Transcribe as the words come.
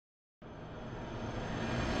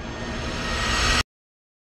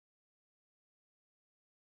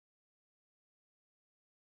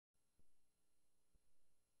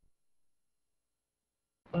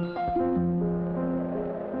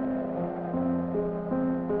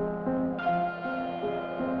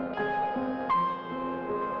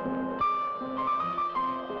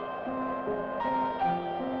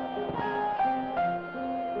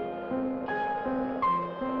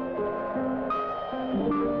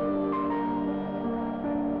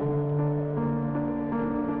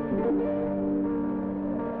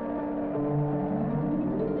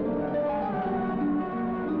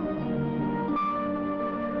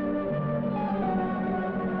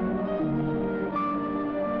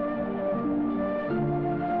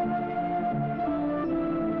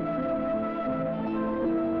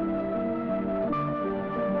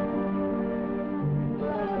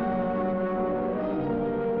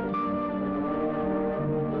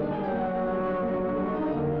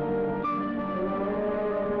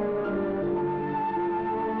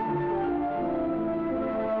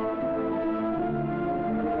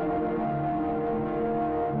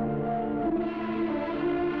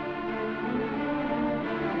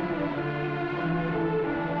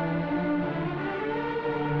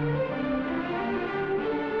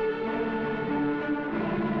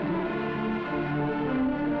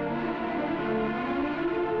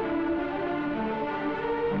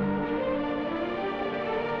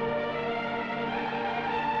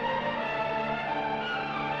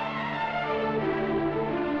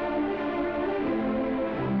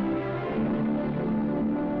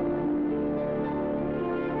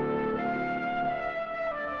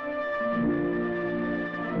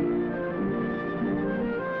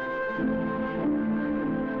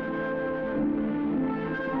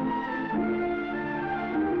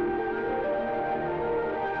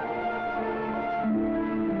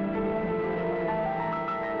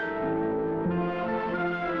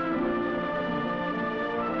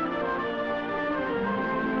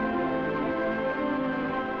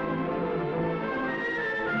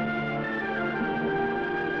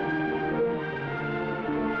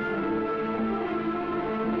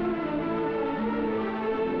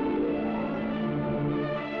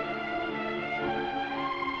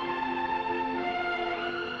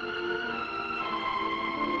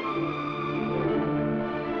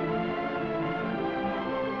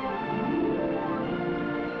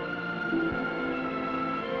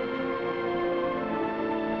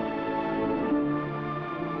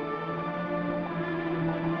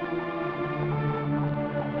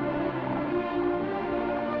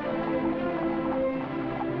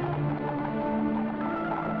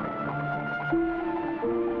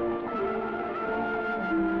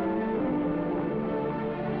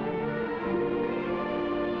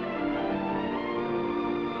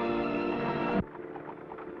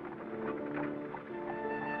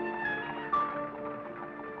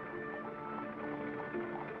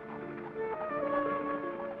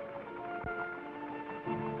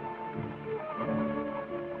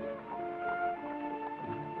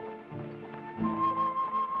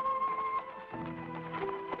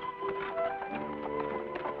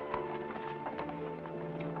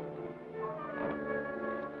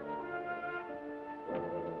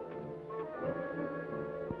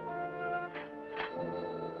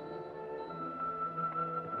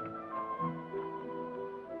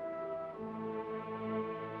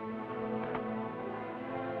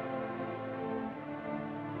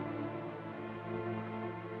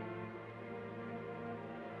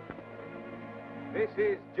This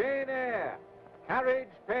is Jane Eyre. Carriage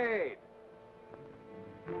paid.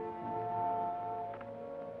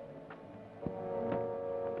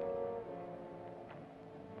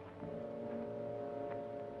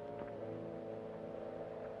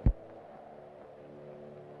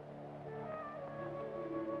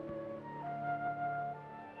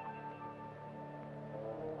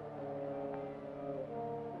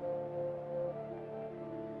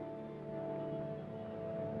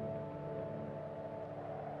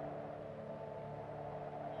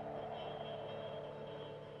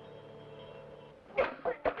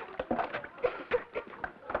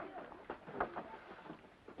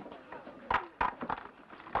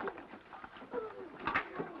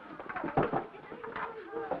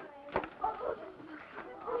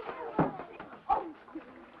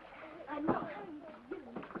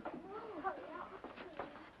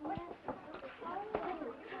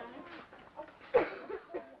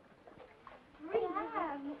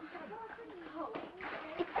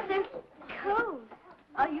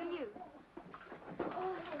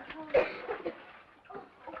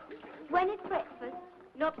 When is breakfast?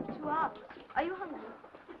 Not for 2 hours. Are you hungry?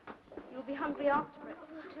 You'll be hungry after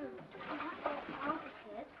breakfast, too.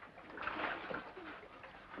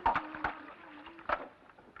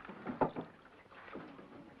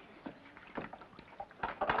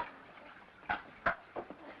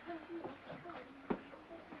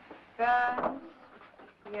 Burns,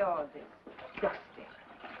 you're disgusting.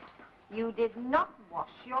 You did not wash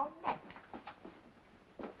your neck.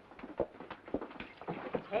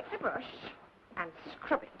 Take the brush and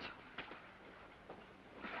scrub it.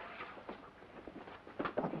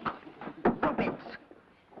 Rub it.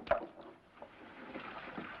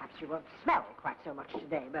 Perhaps you won't smell quite so much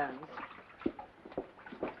today, Burns.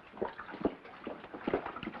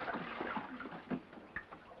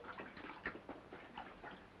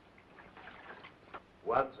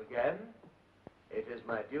 Once again, it is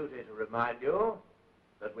my duty to remind you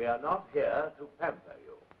that we are not here to pamper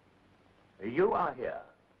you. You are here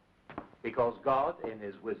because God, in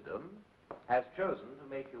his wisdom, has chosen to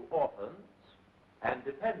make you orphans and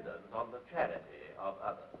dependent on the charity of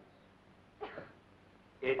others.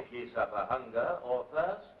 If ye suffer hunger or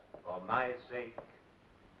thirst, for my sake,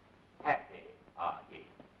 happy are ye.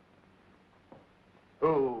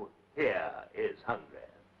 Who here is hungry?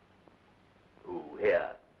 Who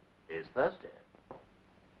here is thirsty?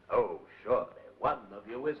 Oh, surely one of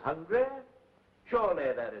you is hungry.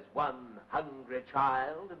 Surely there is one hungry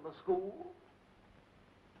child in the school.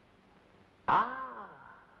 Ah,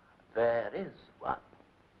 there is one.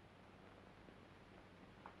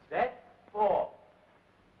 Step forth.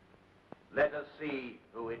 Let us see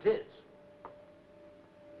who it is.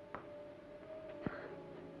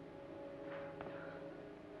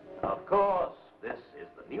 Of course, this is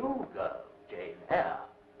the new girl, Jane Eyre.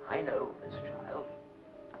 I know this child.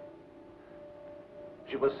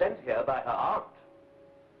 She was sent here by her aunt,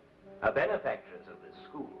 a benefactress of this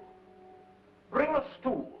school. Bring a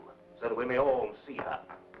stool so that we may all see her.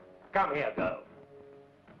 Come here, girl.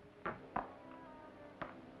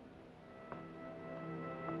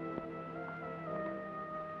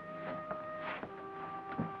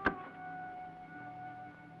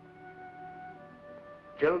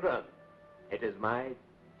 Children, it is my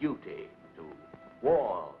duty to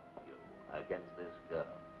warn you against this girl.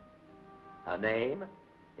 Her name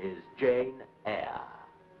is Jane Eyre.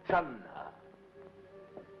 Shun her.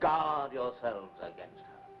 Guard yourselves against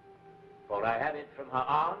her. For I have it from her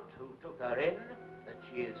aunt, who took her in, that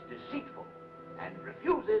she is deceitful and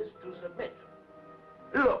refuses to submit.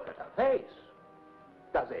 Look at her face.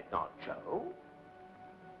 Does it not show?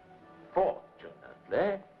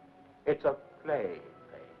 Fortunately, it's a plain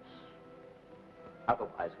face.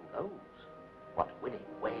 Otherwise, who knows what winning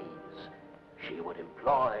ways she would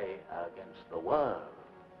employ against the world.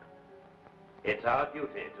 It's our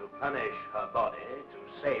duty to punish her body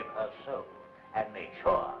to save her soul and make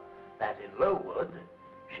sure that in Lowood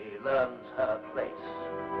she learns her place.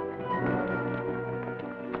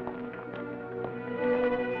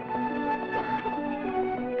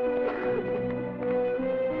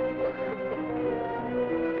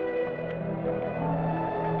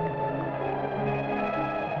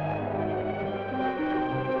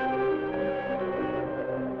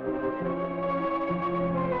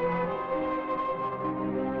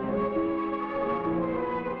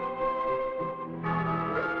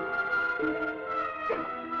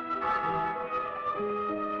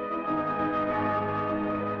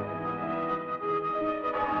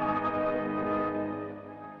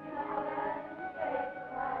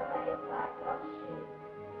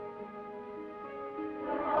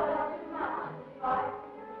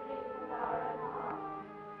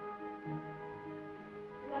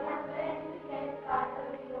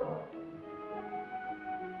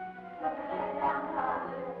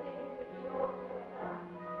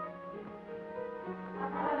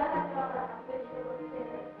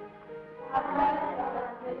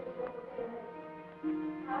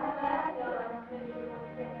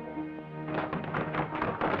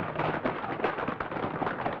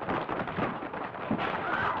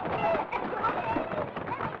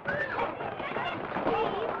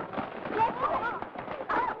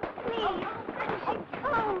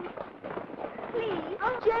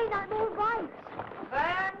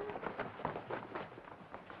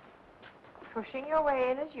 Pushing your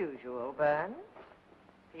way in as usual, Burns.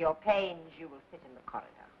 For your pains, you will sit in the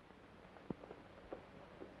corridor.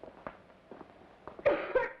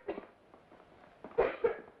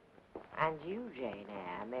 And you, Jane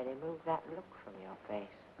Eyre, may remove that look from your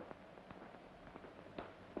face.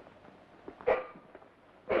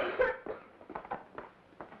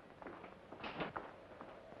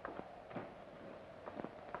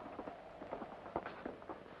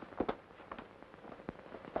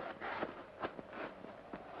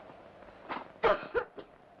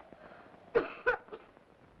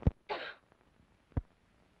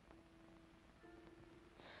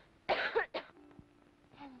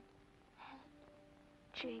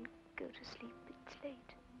 Jane, go to sleep. It's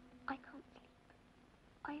late. I can't sleep.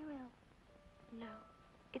 I Are you ill? No,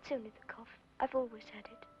 it's only the cough. I've always had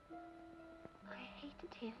it. I hate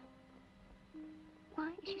it here.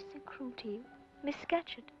 Why is she so cruel to you? Miss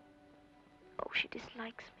Scatcherd? Oh, she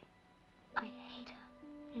dislikes me. I hate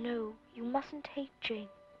her. No, you mustn't hate Jane.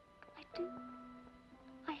 I do.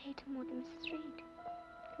 I hate her more than Mrs. Reed.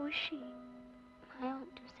 Who is she? My aunt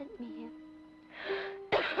who sent me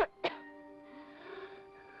here.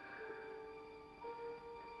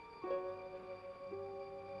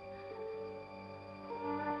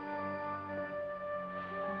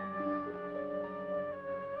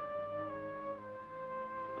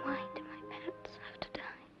 Why do my parents have to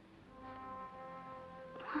die?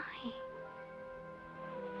 Why?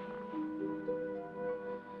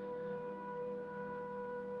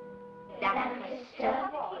 Lancaster,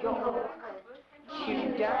 York,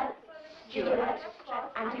 Tudor, Stuart,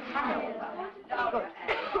 and Hanover. Good.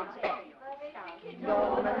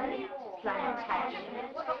 Norman,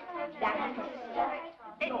 Plantagenet, Lancaster,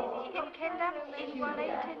 In Kenda, in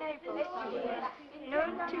 180 Naples.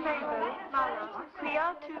 Nun to Mabel, Mala, quia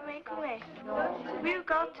tu me come. Will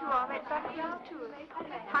God to our et bacchus tu.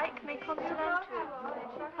 Haec me consulentur.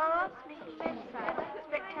 Paras mihi mensa,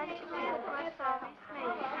 spectaculum versavis mei.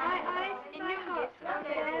 In nungis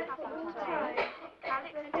aleo habitur.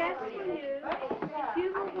 Calix As for you, if you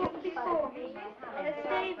will walk before me, as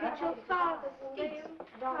David your father did,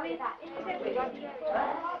 with integrity.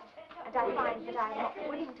 and I find that I am not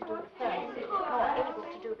willing to do the first, nor able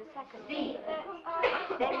to do the second.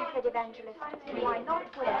 Then said Evangelist, do I not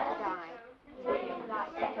willing to die?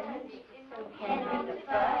 Second, Henry the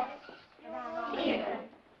First, Stephen,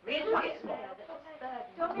 once more.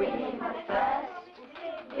 William the First,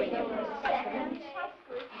 William the Second,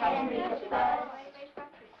 Henry the First,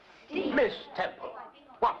 Stephen. Miss Temple,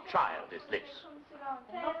 what child is this?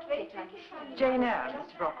 Jane Eyre,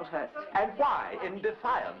 Mr. Brocklehurst. And why, in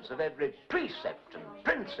defiance of every precept and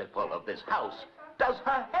principle of this house, does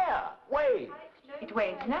her hair wave? It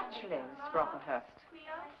waves naturally, Mr. Brocklehurst.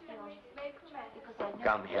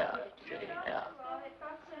 Come here, Jane Eyre.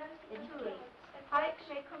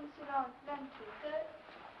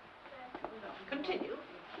 Continue.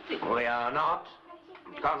 We are not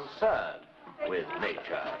concerned with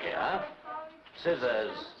nature here.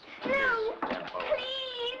 Scissors, No, Miss Temple.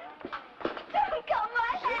 please! Don't cut my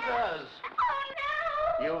hair! Scissors! Oh,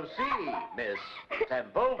 no! You see, Miss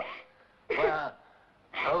Temple, where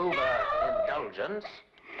overindulgence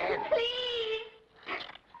ends. Please!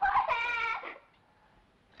 My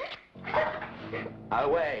hair!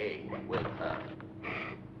 Away with her.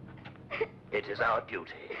 It is our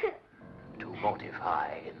duty to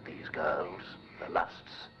mortify in these girls the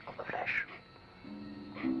lusts of the flesh.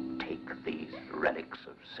 Take these relics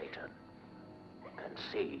of Satan and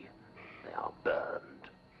see they are burned.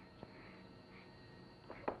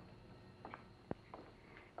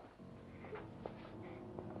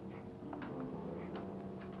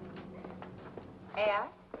 Eyre,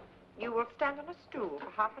 you will stand on a stool for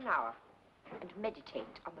half an hour and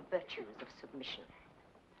meditate on the virtues of submission.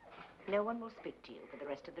 No one will speak to you for the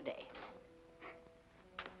rest of the day.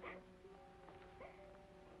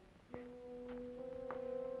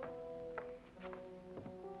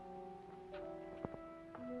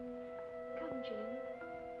 Come, Jane.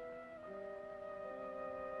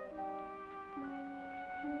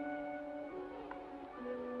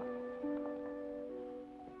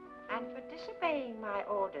 And for disobeying my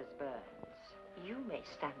orders, Burns, you may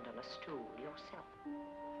stand on a stool yourself.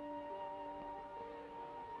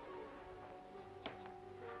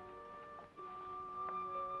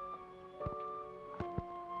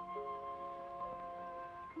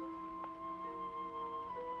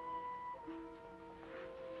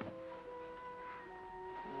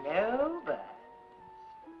 No, Burns.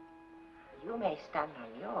 You may stand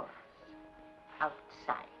on yours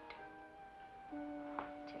outside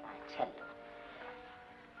till I tell you.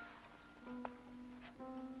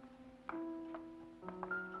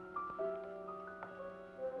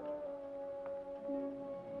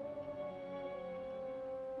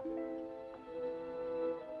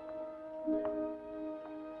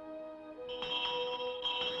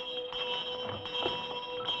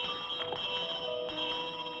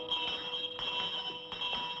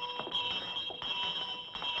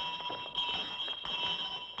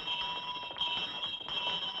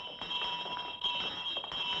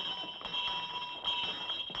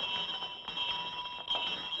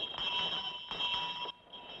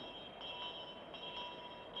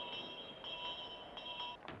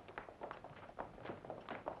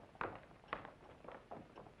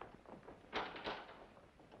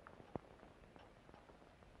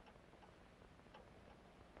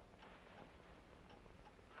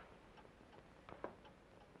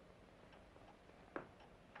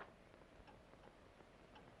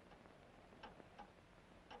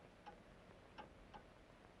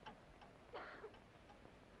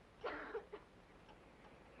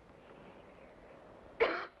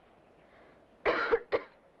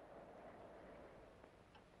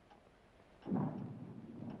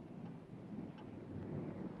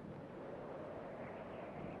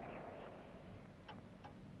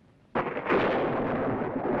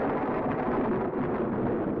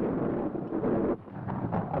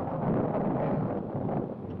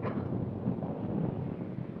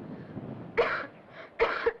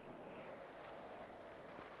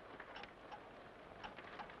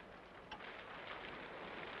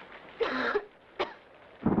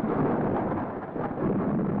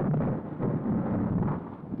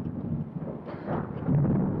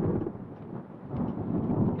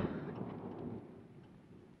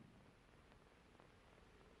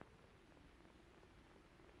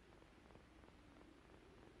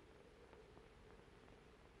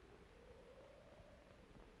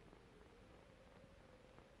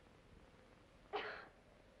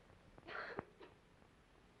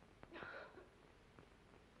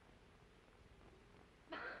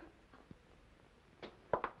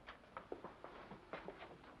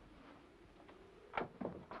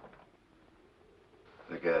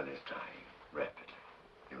 girl is dying rapidly.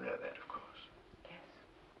 You know that, of course. Yes.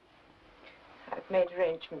 I've made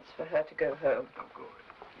arrangements for her to go home. Oh, good.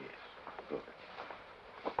 Yes, good.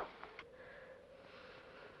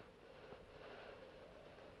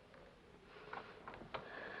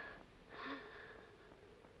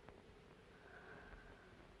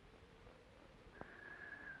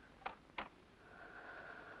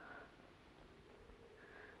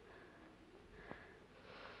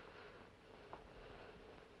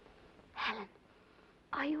 Helen,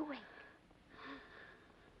 are you awake?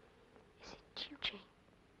 Is it you, Jane?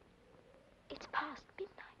 It's past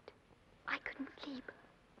midnight. I couldn't sleep.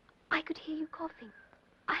 I could hear you coughing.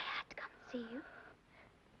 I had to come and see you.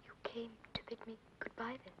 You came to bid me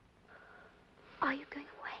goodbye then. Are you going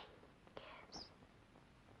away? Yes.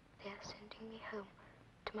 They are sending me home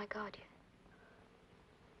to my guardian.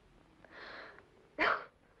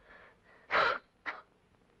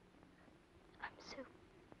 I'm so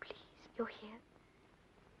pleased you're here.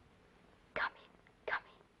 Come in, come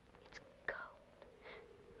in. It's cold.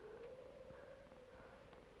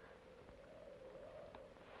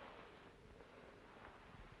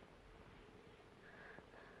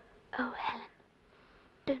 Oh, Helen,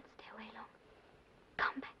 don't stay away long.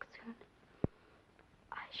 Come back soon.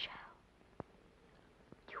 I shall.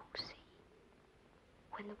 You'll see.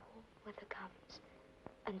 When the warm weather comes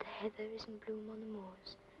and the heather is in bloom on the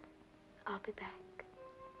moors, I'll be back.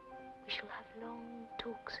 We shall have long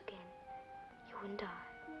talks again, you and I,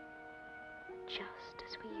 just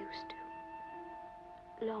as we used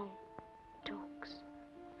to. Long talks.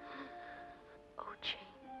 Oh,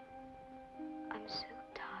 Jane, I'm so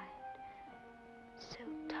tired, so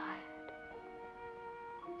tired.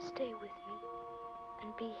 Stay with me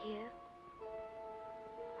and be here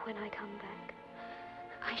when I come back.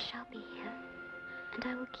 I shall be here, and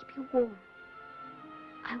I will keep you warm.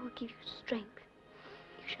 I will give you strength.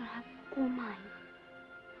 You shall have all mine,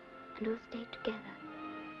 and we'll stay together.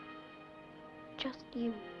 Just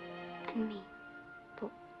you and me,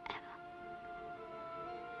 forever.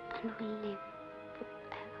 And we'll live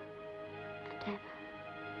forever and ever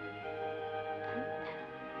and ever.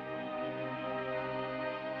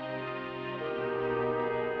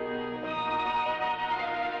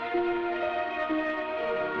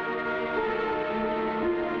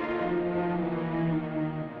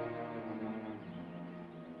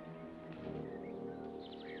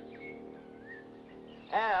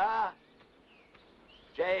 Eyre!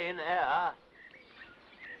 Jane Eyre!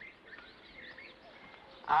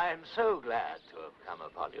 I'm so glad to have come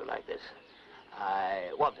upon you like this.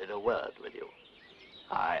 I wanted a word with you.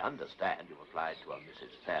 I understand you applied to a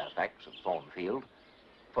Mrs. Fairfax of Thornfield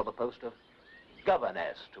for the post of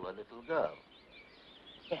governess to a little girl.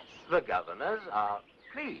 Yes. The governors are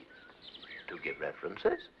pleased to give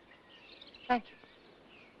references, Thank you.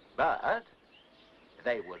 but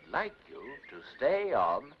they would like you to stay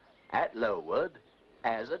on at Lowood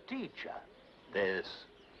as a teacher. This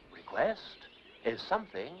request is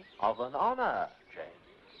something of an honor, Jane.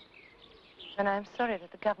 And I'm sorry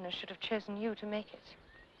that the governor should have chosen you to make it.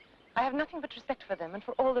 I have nothing but respect for them and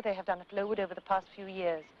for all that they have done at Lowood over the past few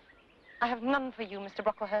years. I have none for you, Mr.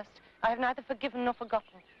 Brocklehurst. I have neither forgiven nor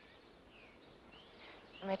forgotten.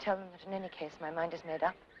 I may tell them that in any case my mind is made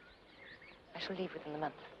up. I shall leave within the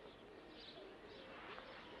month.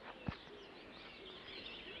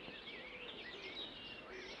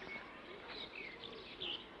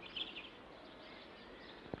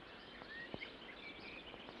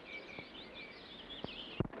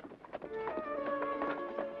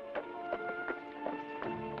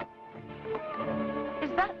 Is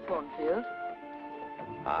that Thornfield?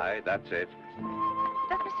 Aye, that's it.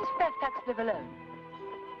 Does Mrs. Fairfax live alone?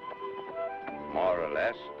 More or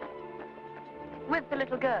less. With the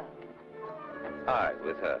little girl? Aye,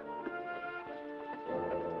 with her.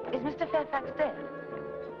 Is Mr. Fairfax dead?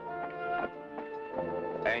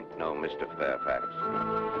 Ain't no Mr. Fairfax.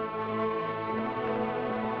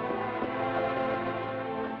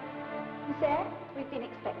 Miss Eyre, we've been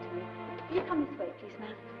expecting you. Will you come this way, please,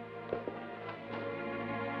 ma'am?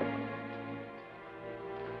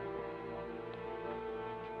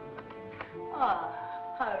 Ah,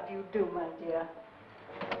 how do you do, my dear?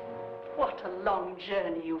 What a long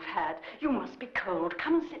journey you've had. You must be cold.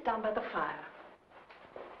 Come and sit down by the fire.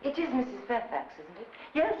 It is Mrs. Fairfax, isn't it?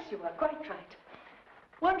 Yes, you are quite right.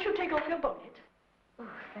 Won't you take off your bonnet? Oh,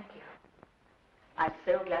 thank you. I'm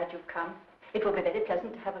so glad you've come. It will be very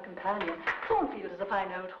pleasant to have a companion. Thornfield is a fine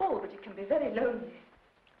old hall, but it can be very lonely.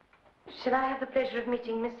 Shall I have the pleasure of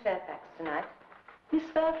meeting Miss Fairfax tonight? Miss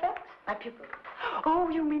Fairfax? My pupil. Oh,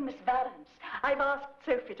 you mean Miss Valence. I've asked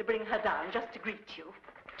Sophie to bring her down just to greet you.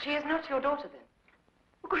 She is not your daughter,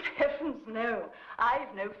 then? Good heavens, no.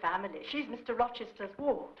 I've no family. She's Mr. Rochester's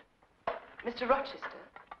ward. Mr. Rochester?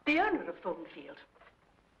 The owner of Thornfield.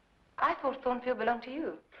 I thought Thornfield belonged to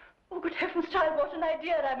you. Oh, good heavens, child, what an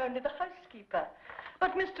idea. I'm only the housekeeper.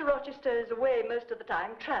 But Mr. Rochester is away most of the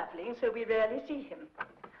time, traveling, so we rarely see him.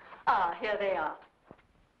 Ah, here they are.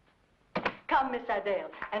 Come, Miss Adele,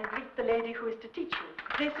 and greet the lady who is to teach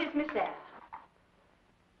you. This is Miss Eyre.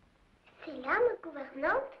 C'est là, ma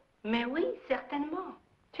gouvernante? Mais oui, certainement.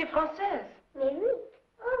 Tu es française? Mais oui.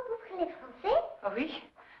 Oh, vous parlez français? Oh, oui.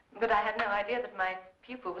 But I had no idea that my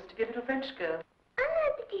pupil was to be a little French girl. Ah,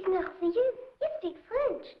 that is merveilleux. You speak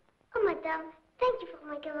French. Oh, madame, thank you for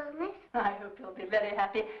my governess. I hope you'll be very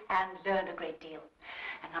happy and learn a great deal.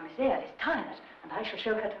 And now Miss Eyre is tired, and I shall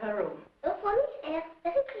show her to her room. Au revoir, Miss Eyre.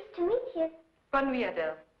 Very pleased to meet you. Bonne nuit,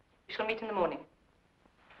 Adele. We shall meet in the morning.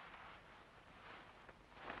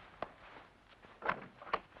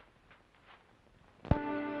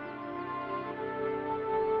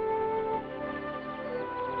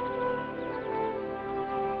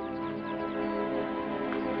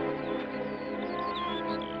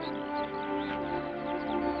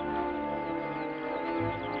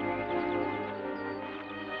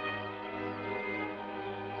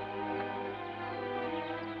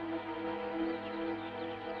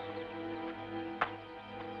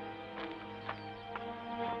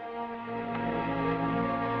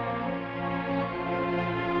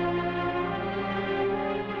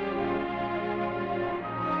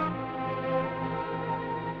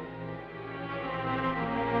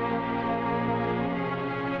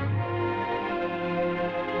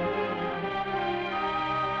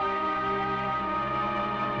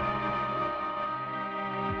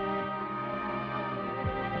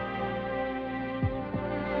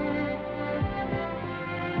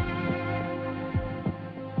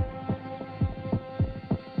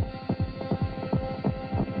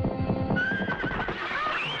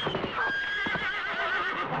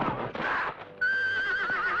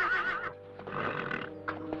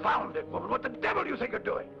 Woman, what the devil do you think you're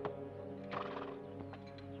doing?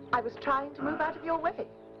 I was trying to move out of your way.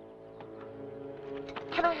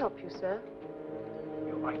 Can I help you, sir?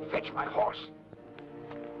 You might fetch my horse.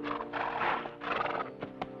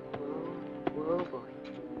 Whoa, boy.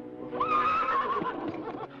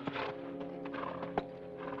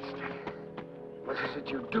 What is it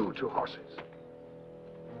you do to horses?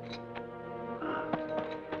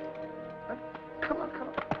 Come on, come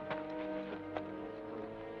on.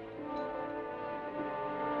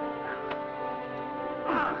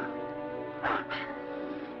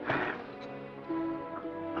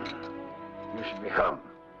 You should be home.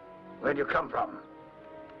 Where do you come from?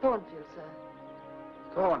 Thornfield, sir.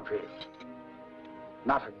 Thornfield.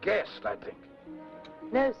 Not a guest, I think.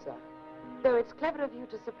 No, sir. Though it's clever of you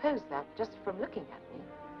to suppose that just from looking at me.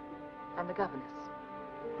 I'm the governess.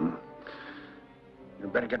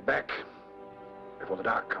 You'd better get back before the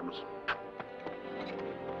dark comes.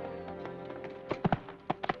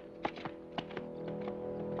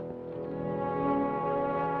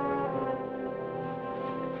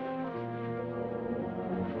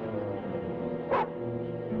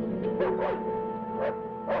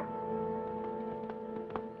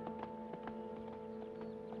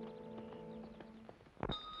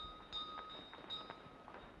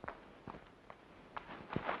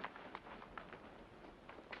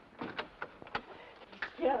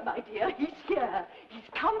 Here, my dear, he's here. He's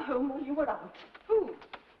come home while you were out. Who?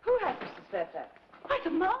 Who has Mrs. Fairfax? Why,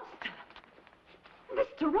 the master.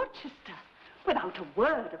 Mr. Rochester. Without a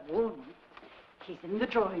word of warning. He's in the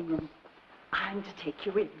drawing room. I'm to take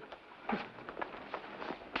you in.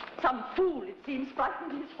 Some fool, it seems,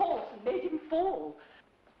 frightened his horse and made him fall.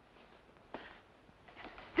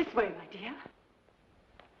 This way, my dear.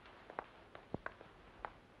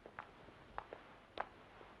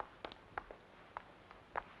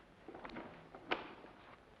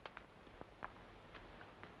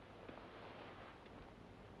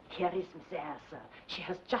 Here is Miss Eyre, sir. She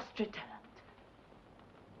has just returned.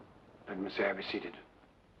 Let Miss Eyre be seated.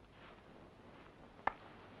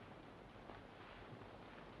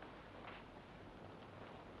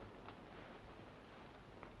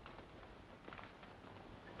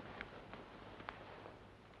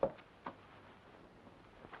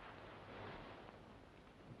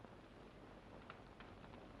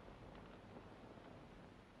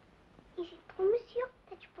 Is it true, monsieur,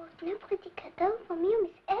 that you brought no pretty cadeau for me or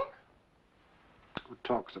Miss Eyre? Who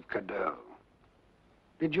talks of cadeau?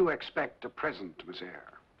 Did you expect a present, Miss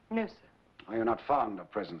Eyre? No, sir. Are you not fond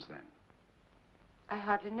of presents, then? I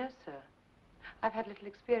hardly know, sir. I've had little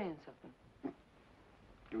experience of them.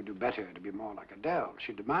 You would do better to be more like Adele.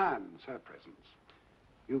 She demands her presents.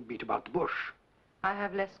 You beat about the bush. I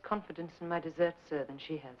have less confidence in my desert, sir, than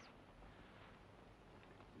she has.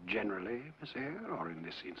 Generally, Miss Eyre, or in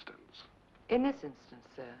this instance? In this instance,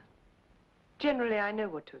 sir. Generally, I know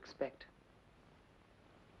what to expect.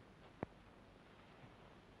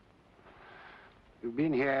 You've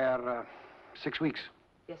been here 6 weeks.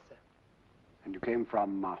 Yes, sir. And you came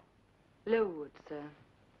from... Lowood, sir.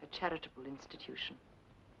 A charitable institution.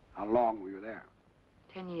 How long were you there?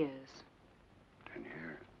 10 years. 10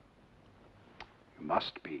 years. You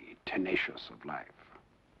must be tenacious of life.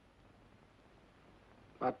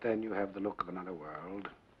 But then you have the look of another world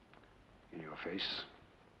in your face.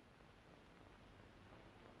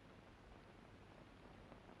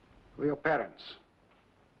 Who are your parents?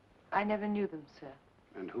 I never knew them, sir.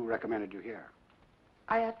 And who recommended you here?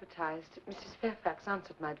 I advertised. Mrs. Fairfax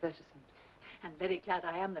answered my advertisement. I'm very glad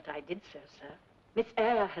I am that I did so, sir. Miss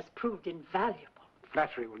Eyre has proved invaluable.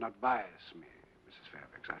 Flattery will not bias me, Mrs.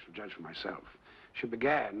 Fairfax. I shall judge for myself. She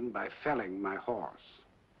began by felling my horse.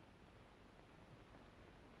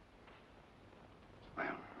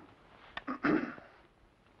 Well,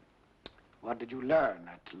 what did you learn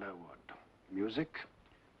at Lowood? Music?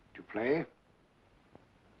 Did you play?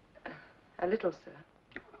 A little, sir.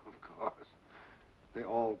 Of course. They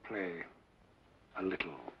all play a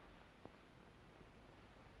little.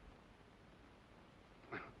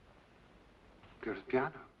 Well, go to the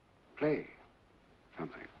piano. Play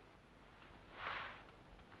something.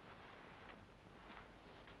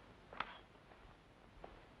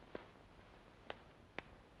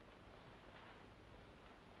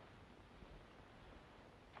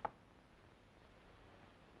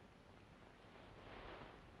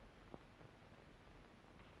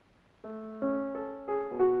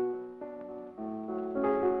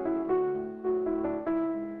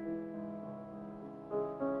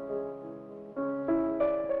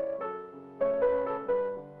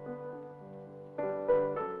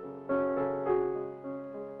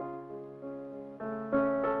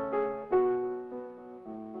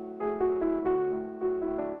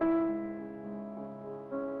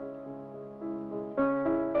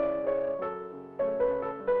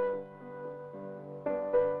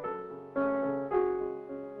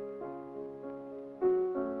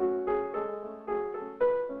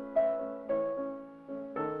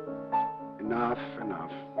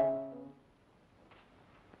 Enough.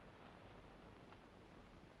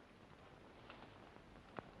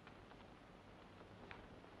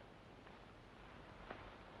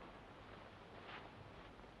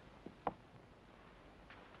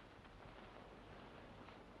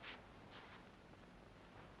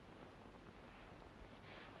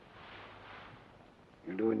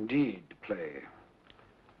 You do indeed play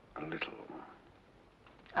a little.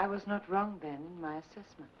 I was not wrong then in my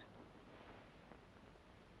assessment.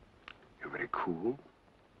 You're very cool.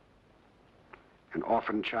 An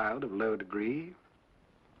orphan child of low degree.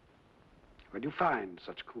 Where do you find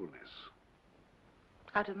such coolness?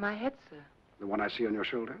 Out of my head, sir. The one I see on your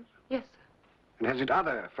shoulders? Yes, sir. And has it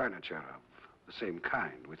other furniture of the same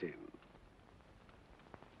kind within?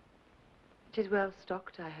 It is well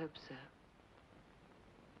stocked, I hope, sir.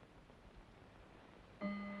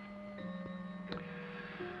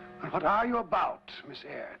 Well, what are you about, Miss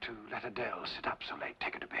Eyre, to let Adele sit up so late?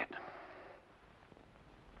 Take her to bed.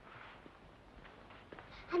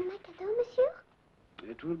 And my cadeau, monsieur?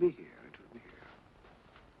 It will be here. It will be here.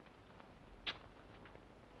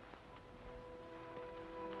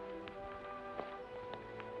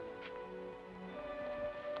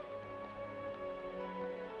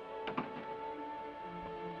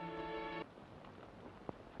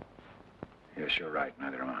 Yes, you're right.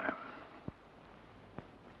 Neither am I.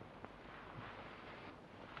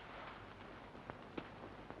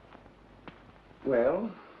 Well,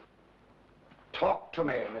 talk to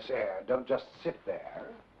me, Miss Eyre. Don't just sit there.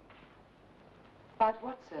 About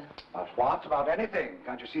what, sir? About what? About anything.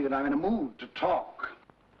 Can't you see that I'm in a mood to talk?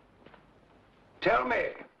 Tell me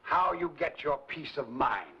how you get your peace of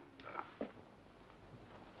mind.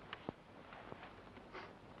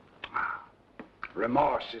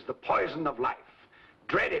 Remorse is the poison of life.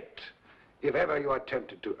 Dread it if ever you are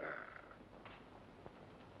tempted to err.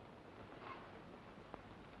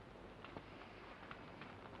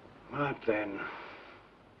 What then?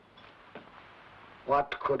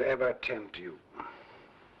 What could ever tempt you?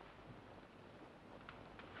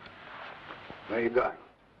 Where are you going?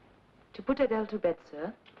 To put Adele to bed,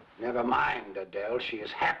 sir. Never mind, Adele. She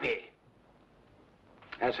is happy,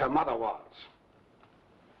 as her mother was.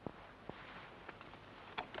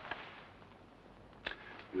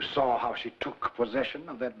 You saw how she took possession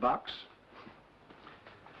of that box?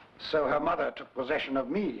 so her mother took possession of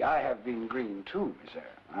me. I have been green too, Miss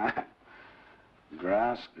Eyre.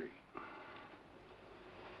 Grass green.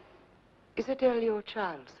 Is Adele your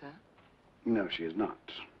child, sir? No, she is not.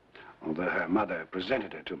 Although her mother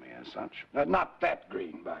presented her to me as such. Not that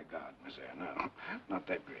green, by God, Miss Eyre, no. Not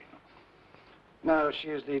that green. No, she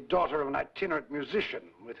is the daughter of an itinerant musician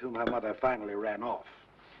with whom her mother finally ran off,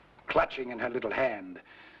 clutching in her little hand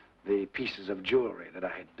the pieces of jewelry that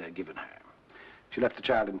I had given her. She left the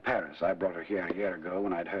child in Paris. I brought her here a year ago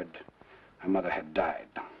when I'd heard her mother had died.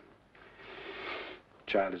 The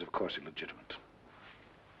child is, of course, illegitimate.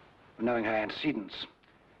 Knowing her antecedents,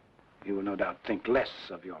 you will no doubt think less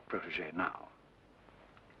of your protege now.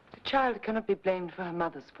 The child cannot be blamed for her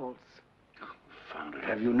mother's faults. Confound it,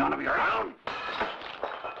 have you none of your own?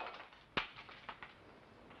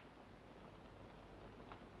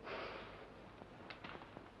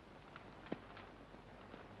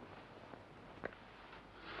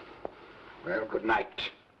 Well, good night.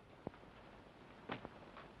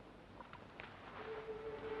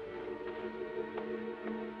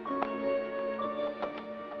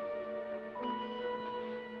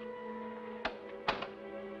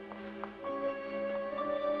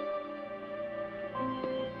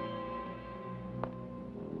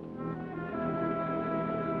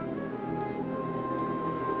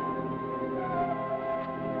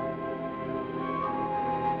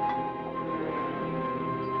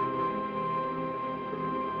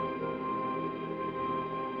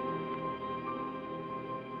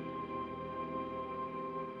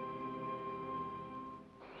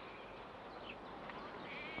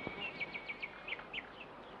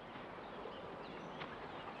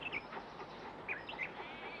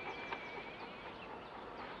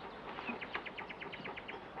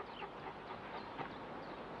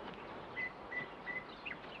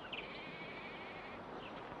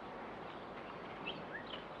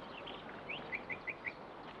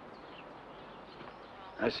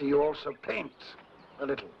 I see you also paint a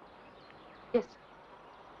little. Yes,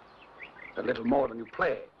 sir. A little more than you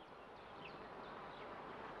play.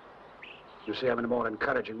 You see, I'm in a more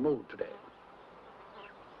encouraging mood today.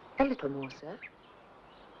 A little more, sir.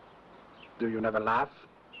 Do you never laugh?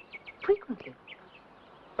 Frequently.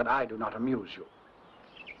 But I do not amuse you.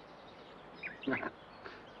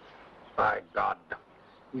 By God,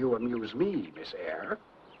 you amuse me, Miss Eyre.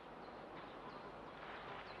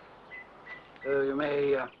 You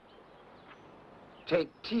may take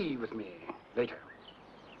tea with me later.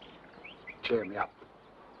 Cheer me up.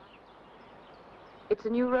 It's a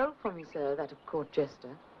new role for me, sir, that of court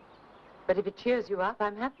jester. But if it cheers you up,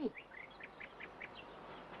 I'm happy.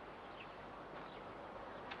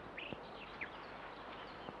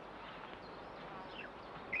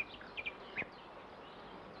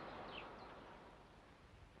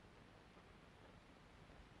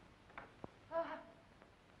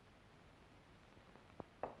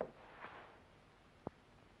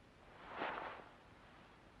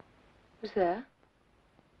 Who's there?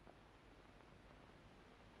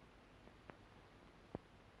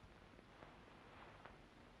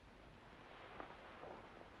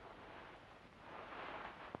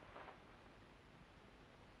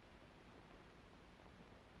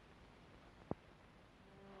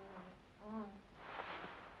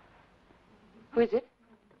 Who is it?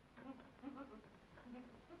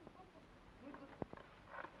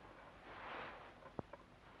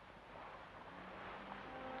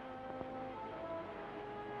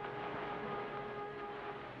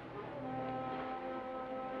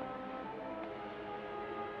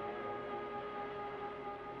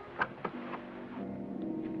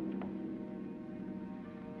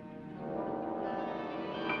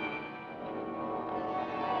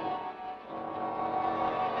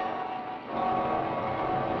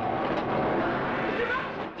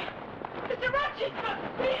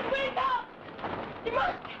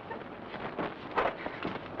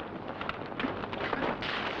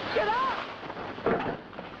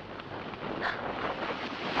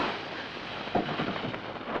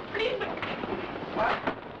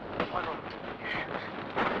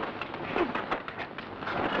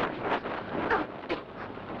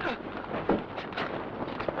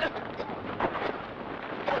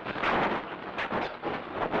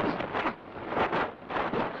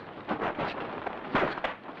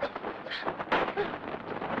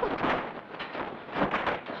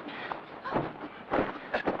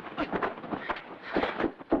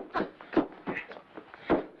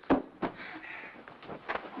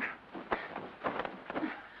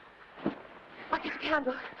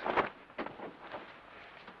 Candle.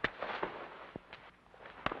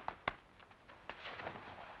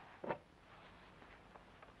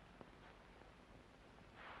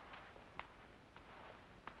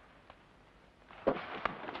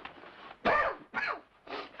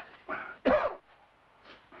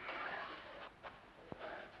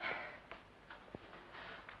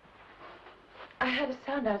 heard a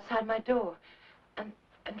sound outside my door, and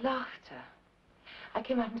laughter. I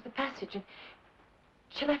came out into the passage, and...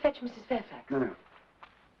 Shall I fetch Mrs. Fairfax? No, no.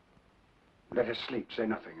 Let her sleep. Say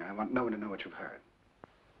nothing. I want no one to know what you've heard.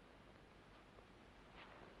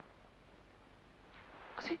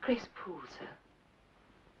 Was it Grace Poole, sir?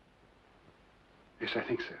 Yes, I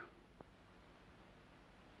think so.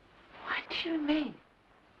 Why did she remain?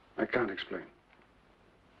 I can't explain.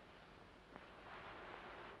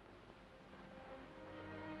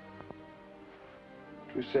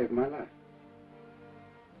 You saved my life.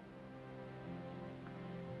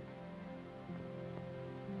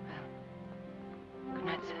 Well, good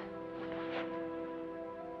night, sir.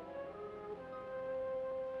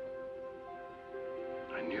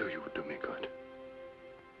 I knew you would do me good.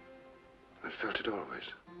 I felt it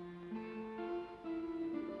always.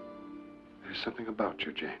 There's something about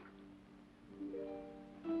you, Jane.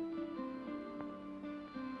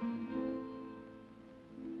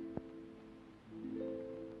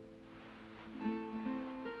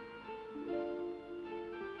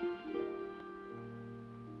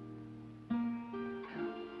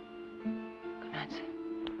 Good night, sir.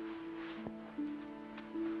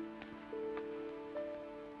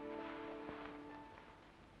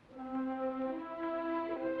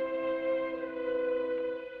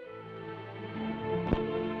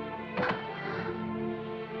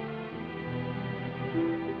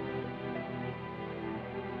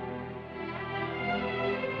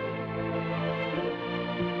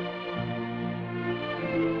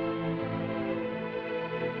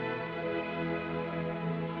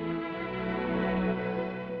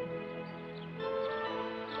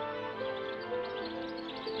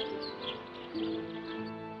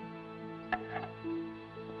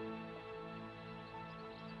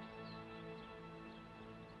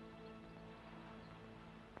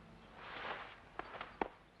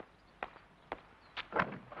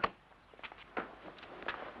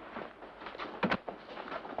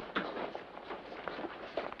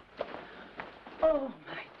 Oh,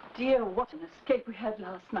 my dear, what an escape we had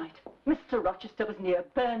last night. Mr. Rochester was near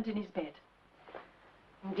burned in his bed.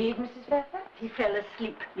 Indeed, Mrs. Fairfax? He fell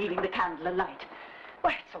asleep, leaving the candle alight.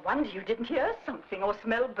 Why, it's a wonder you didn't hear something or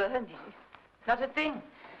smell burning. Not a thing.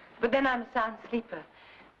 But then I'm a sound sleeper.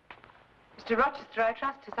 Mr. Rochester, I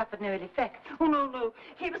trust, has suffered no ill effect. Oh, no, no.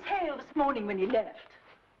 He was hale this morning when he left.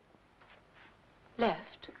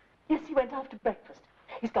 Left? Yes, he went after breakfast.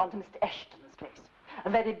 He's gone to Mr. Ashton's place. A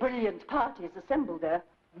very brilliant party is assembled there.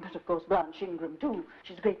 But, of course, Blanche Ingram, too.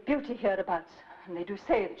 She's a great beauty hereabouts. And they do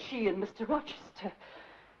say that she and Mr. Rochester...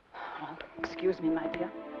 Oh, excuse me, my dear.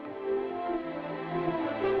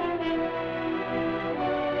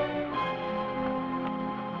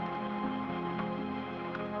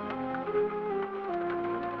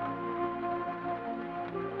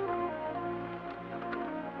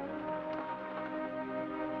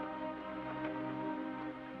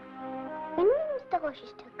 When will Mr.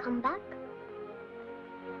 Rochester come back?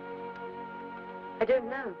 I don't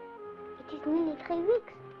know. It is nearly 3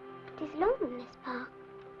 weeks. It is long, n'est-ce pas?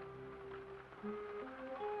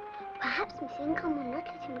 Perhaps Miss Ingram will not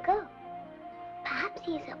let him go. Perhaps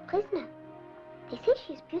he is a prisoner. They say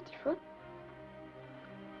she is beautiful.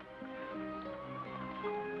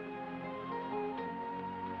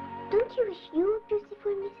 Don't you wish you were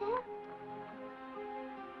beautiful, Miss Eyre?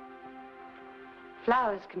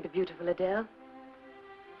 Flowers can be beautiful, Adele.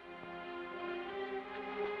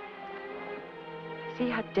 See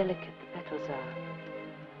how delicate the petals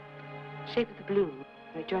are. Shape of the bloom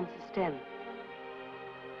where it joins the stem.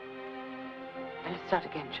 Now let's start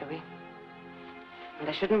again, shall we? And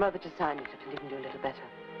I shouldn't bother to sign it if you can do a little better.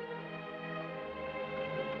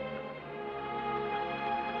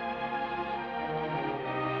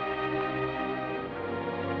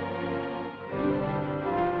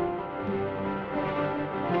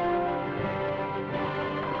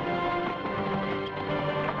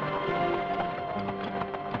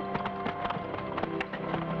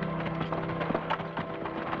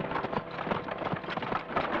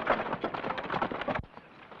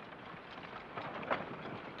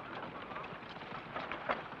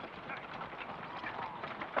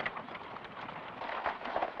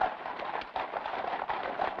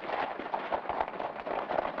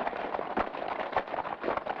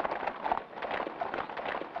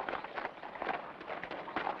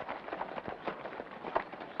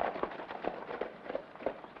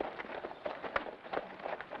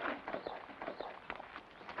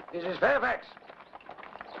 Mrs. Fairfax!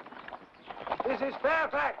 Mrs.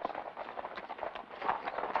 Fairfax!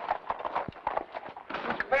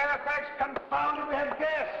 Mrs. Fairfax, confound it, we have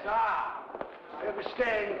guests! Ah! be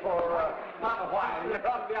staying for half a while. You're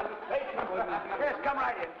on the undertaking. Yes, come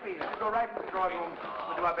right in, please. Go right into the drawing room.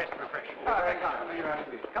 We'll do our best to refresh you. Very kind.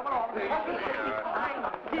 Come along. Go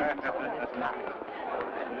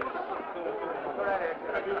right in.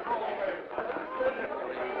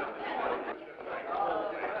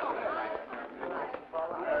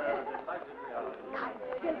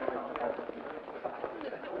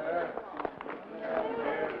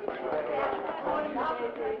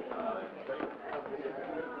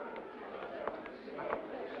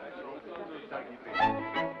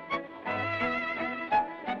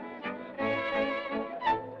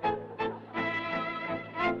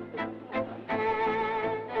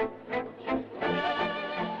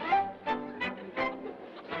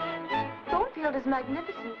 Thornfield is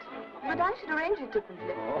magnificent, but I should arrange it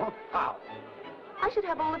differently. Oh, how? I should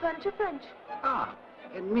have all the furniture French. Ah,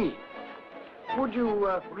 and me. Would you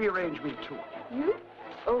rearrange me too? You?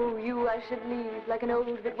 Oh, you I should leave like an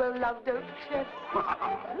old but well-loved oak chest.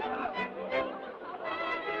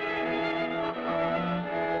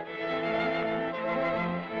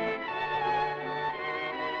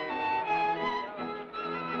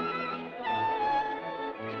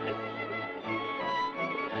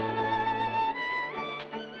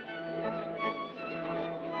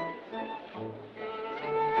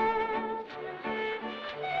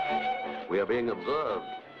 We are being observed.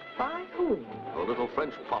 By whom? A little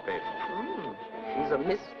French puppy. She's a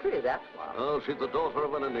mystery, that one. Oh, she's the daughter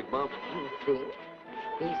of an enigma. You think?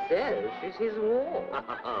 He says she's his ward.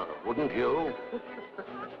 Wouldn't you?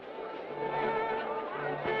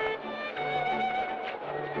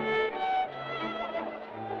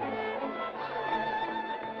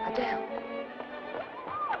 Adele.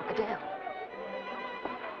 Adele.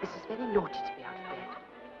 This is very naughty to be out of bed.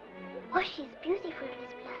 Oh, she's beautiful,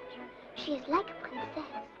 Miss Blanche. She is like a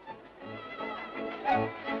princess. Oh,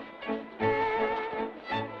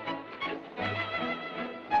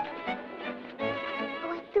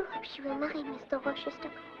 I do hope she will marry Mr.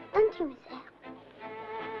 Rochester. Don't you, Miss Eyre?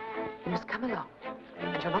 You must come along,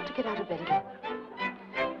 and you're not to get out of bed again.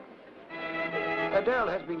 Adele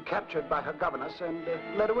has been captured by her governess and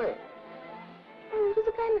led away. Oh, it was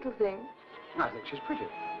a plain little thing. I think she's pretty.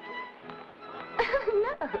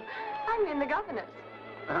 No, I mean the governess.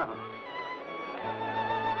 Oh.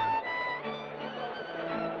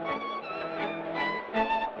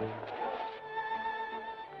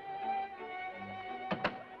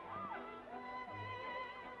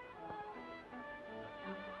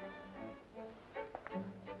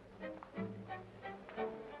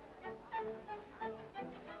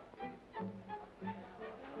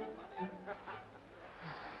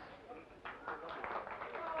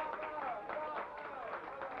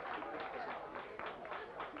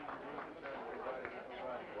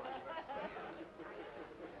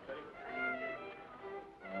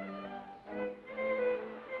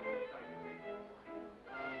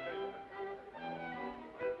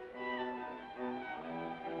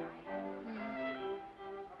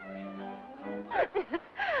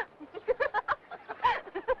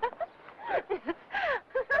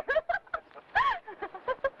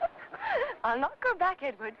 I'll not go back,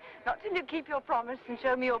 Edward. Not till you keep your promise and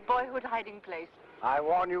show me your boyhood hiding place. I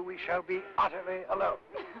warn you, we shall be utterly alone.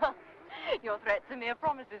 Your threats are mere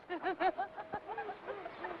promises.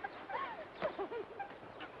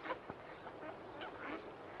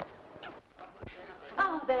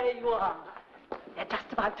 Ah, there you are. They're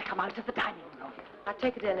just about to come out of the dining room. I'll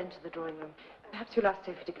take Adele into the drawing room. Perhaps you'll ask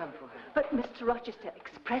Sophie to come for her. But Mr. Rochester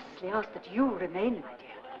expressly asked that you remain, my dear.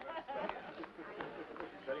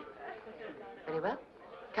 Very well.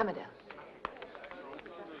 Come, Adele.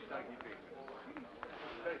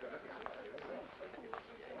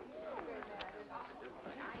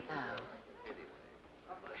 Now,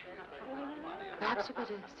 perhaps you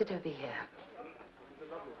better sit over here.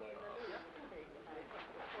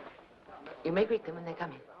 You may greet them when they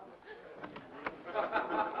come in.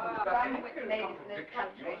 I'm with the ladies in this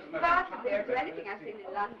country. Far superior to anything I've seen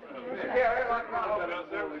in London.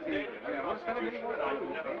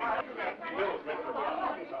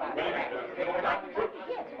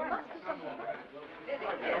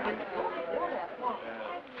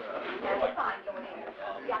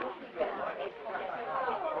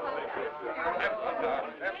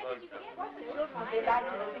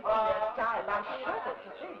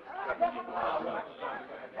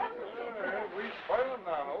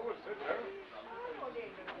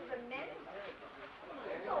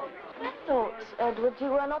 I thought, Edward, you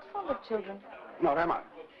were not fond of children. Nor am I.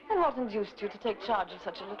 And what induced you to take charge of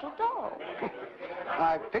such a little doll?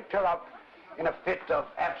 I picked her up in a fit of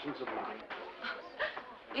absence of mind.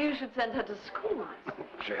 You should send her to school.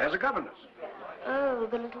 She has a governess. Oh,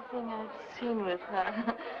 the little thing I've seen with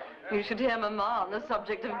her. You should hear Mamma on the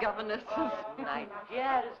subject of governesses. My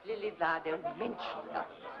dearest Lily-Flower, don't mention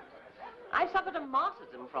governesses. I suffered a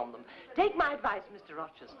martyrdom from them. Take my advice, Mr.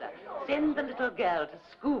 Rochester. Send the little girl to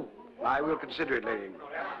school. I will consider it, Lady.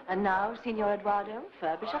 And now, Signor Eduardo,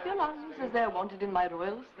 furbish up your lungs as they're wanted in my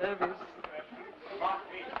royal service.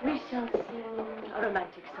 We shall sing a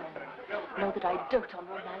romantic song. Know that I dote on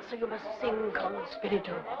romance, so you must sing con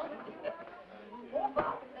spirito.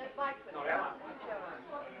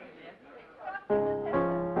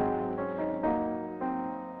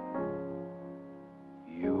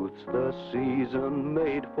 Youth's the season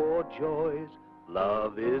made for joys,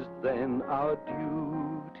 love is then our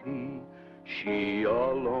duty. She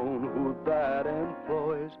alone who that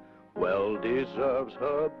employs well deserves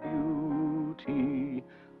her beauty.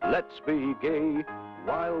 Let's be gay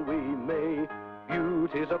while we may,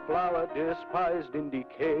 beauty's a flower despised in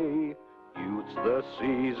decay. Youth's the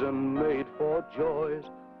season made for joys,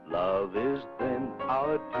 love is then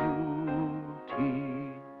our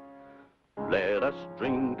duty. Let us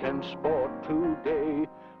drink and sport today,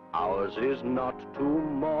 ours is not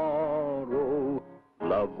tomorrow.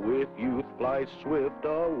 Love with youth flies swift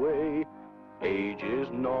away, age is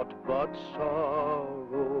naught but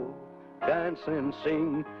sorrow. Dance and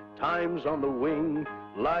sing, time's on the wing,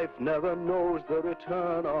 life never knows the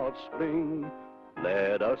return of spring.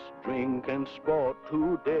 Let us drink and sport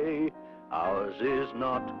today, ours is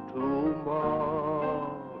not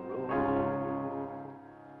tomorrow.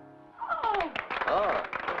 Ah,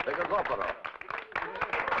 take a opera.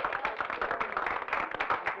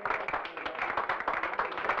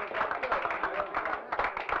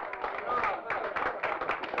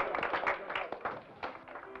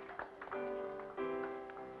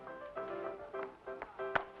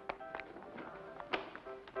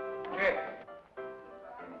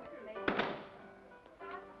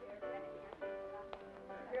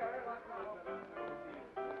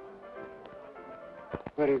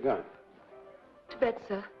 Where are you going? To bed,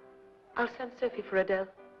 sir. I'll send Sophie for Adele.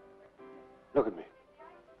 Look at me.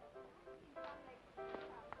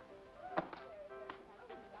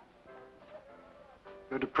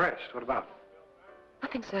 You're depressed. What about?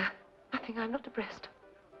 Nothing, sir. Nothing. I'm not depressed.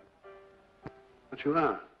 But you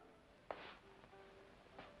are.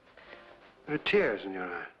 There are tears in your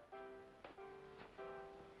eye.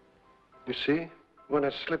 You see? One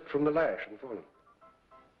has slipped from the lash and fallen.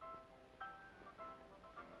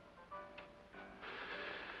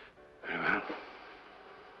 Very well.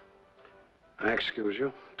 I excuse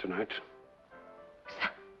you tonight.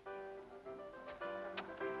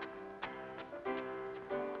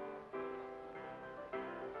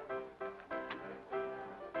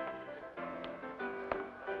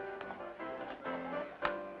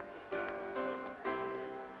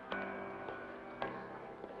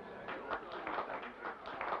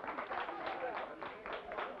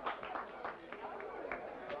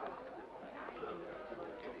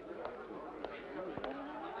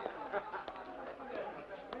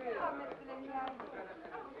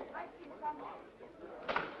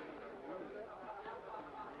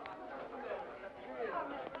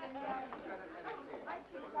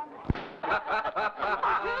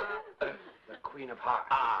 The Queen of Hearts.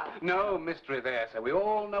 Ah, no mystery there, sir. We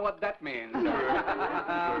all know what that means. What?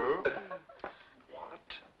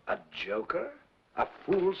 A joker? A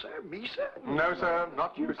fool, sir? Me, sir? No, sir,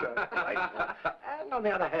 not you, sir. And on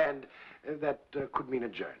the other hand, that could mean a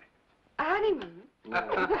journey. A honeymoon? No.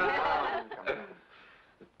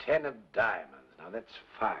 The 10 of diamonds. Now, that's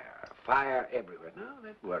fire. Fire everywhere. No,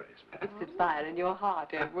 that worries me. It's the fire in your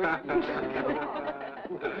heart, Edward.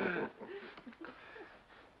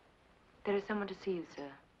 There is someone to see you,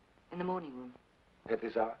 sir, in the morning room. At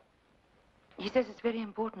this hour? He says it's very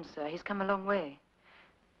important, sir. He's come a long way.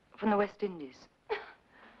 From the West Indies.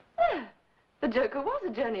 The joker was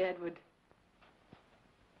a journey, Edward.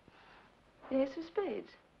 The ace of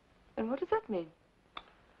spades. And what does that mean?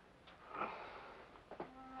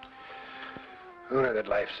 Who knows that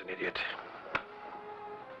life's an idiot?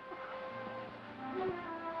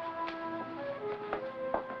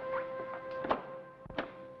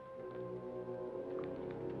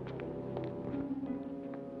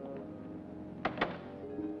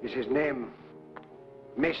 Is his name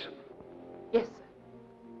Mason? Yes, sir.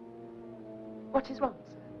 What is wrong,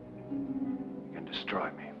 sir? He can destroy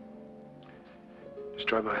me.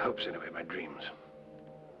 Destroy my hopes, anyway, my dreams.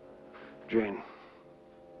 Jane,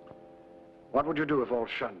 what would you do if all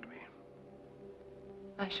shunned me?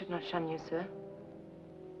 I should not shun you, sir.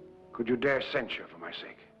 Could you dare censure for my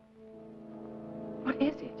sake? What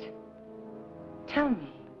is it? Tell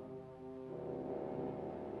me.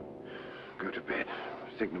 Go to bed.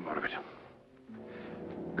 Think no more of it.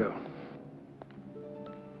 Go.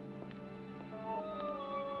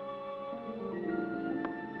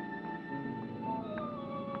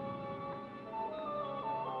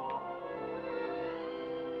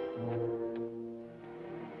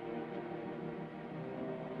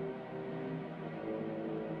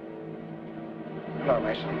 Hello,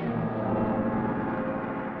 Mason.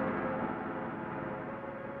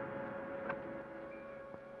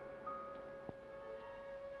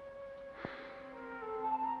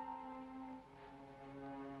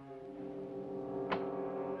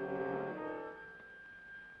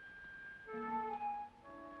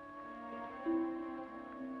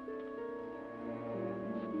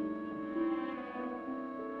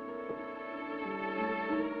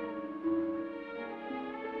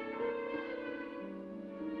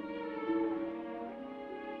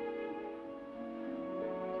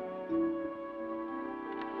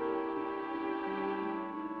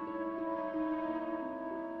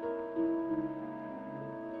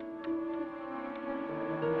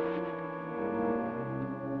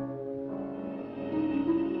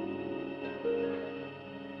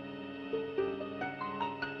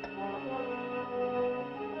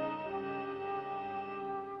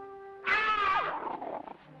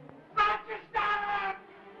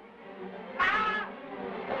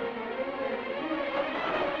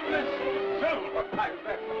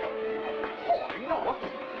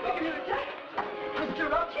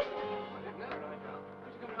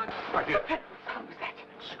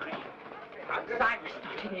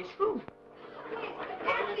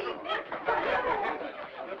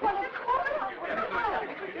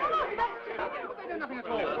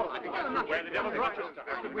 Where the devil's Rochester?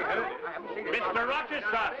 Mr.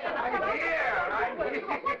 Rochester! I'm here!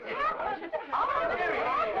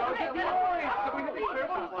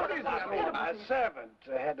 A servant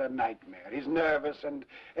had a nightmare. He's nervous and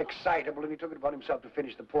excitable, and he took it upon himself to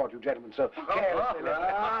finish the port, you gentlemen, so carelessly.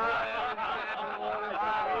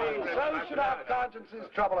 So should our consciences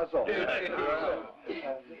trouble us all.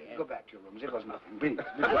 Go back to your rooms. It was nothing. Please.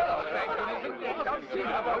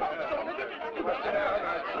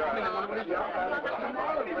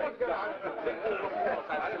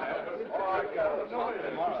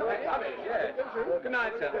 Good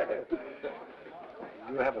night, sir.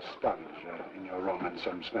 You have a sponge in your room and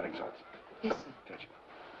some smelling salts. Yes, sir. Touch it.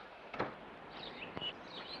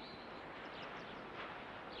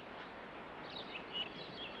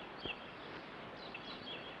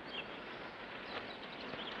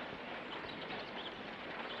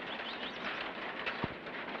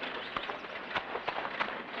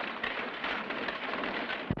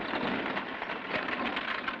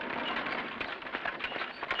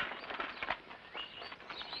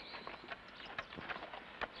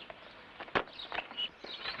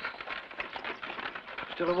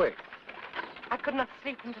 Still awake? I could not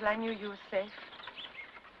sleep until I knew you were safe.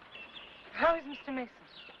 How is Mr. Mason?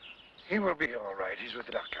 He will be all right. He's with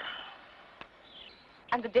the doctor.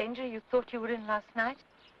 And the danger you thought you were in last night?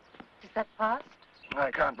 Is that past?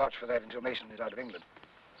 I can't vouch for that until Mason is out of England,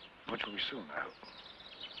 which will be soon, I hope.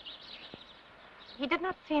 He did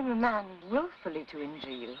not seem a man willfully to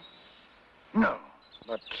injure you. No,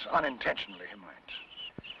 but unintentionally he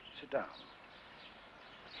might. Sit down.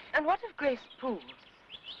 And what of Grace Poole?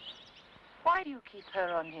 Why do you keep her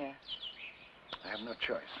on here? I have no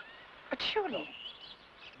choice. But surely... No.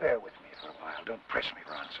 Bear with me for a while. Don't press me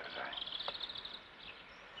for answers.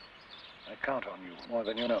 I count on you more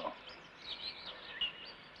than you know.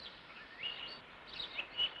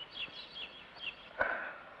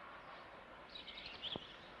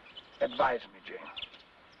 Advise me, Jane.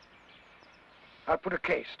 I'll put a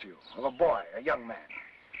case to you of a boy, a young man,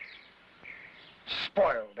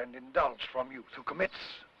 spoiled and indulged from youth, who commits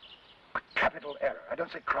a capital error. I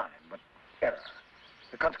don't say crime, but error.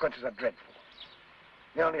 The consequences are dreadful.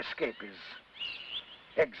 The only escape is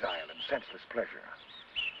exile and senseless pleasure.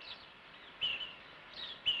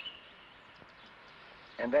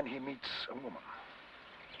 And then he meets a woman.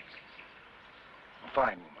 A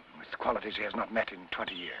fine woman with qualities he has not met in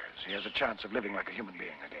 20 years. He has a chance of living like a human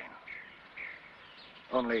being again.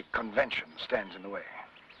 Only convention stands in the way.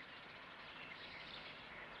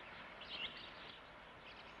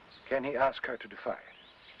 Can he ask her to defy it?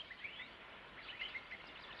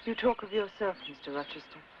 You talk of yourself, Mr.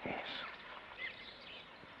 Rochester. Yes.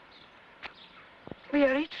 We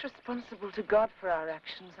are each responsible to God for our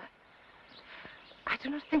actions. I do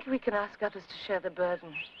not think we can ask others to share the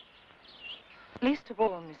burden. Least of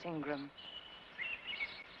all, Miss Ingram.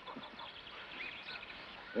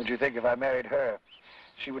 Don't you think if I married her,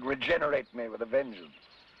 she would regenerate me with a vengeance?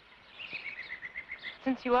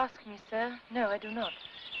 Since you ask me, sir, no, I do not.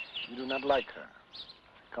 You do not like her.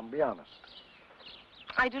 Come, be honest.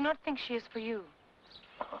 I do not think she is for you.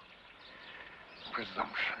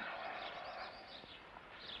 Presumption.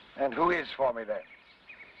 And who is for me, then?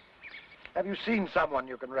 Have you seen someone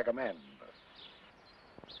you can recommend?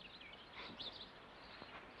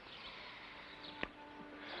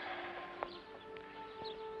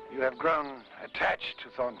 You have grown attached to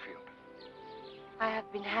Thornfield. I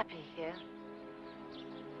have been happy here.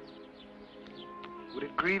 Would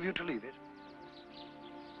it grieve you to leave it?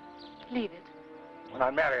 Leave it. When I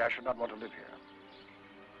marry, I should not want to live here.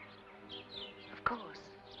 Of course.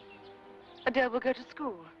 Adele will go to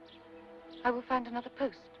school. I will find another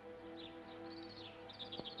post.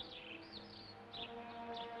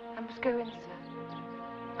 I must go in, sir.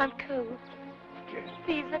 I'm cold. Jane.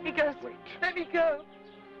 Please, let me go. Wait. Let me go.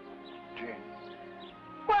 Jane.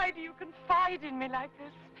 Why do you confide in me like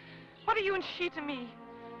this? What are you and she to me?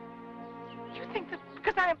 You think that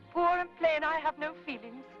because I am poor and plain, I have no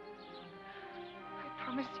feelings? I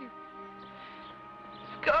promise you,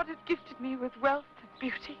 if God had gifted me with wealth and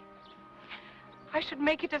beauty, I should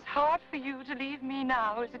make it as hard for you to leave me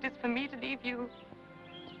now as it is for me to leave you.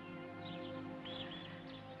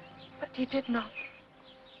 But he did not.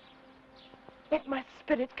 Yet my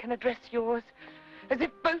spirit can address yours as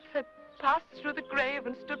if both had passed through the grave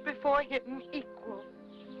and stood before him equal.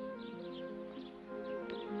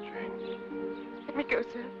 Jane. Let me go,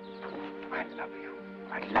 sir. I love you.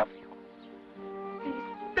 I love you.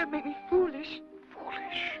 Please, don't make me foolish.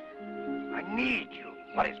 Foolish. I need you.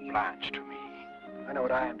 What is Blanche to me? I know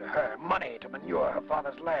what I am to her. Money to manure her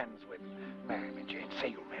father's lands with. Marry me, Jane. Say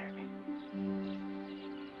you'll marry me.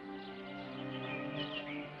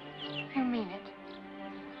 You mean it?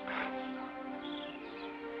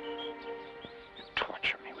 You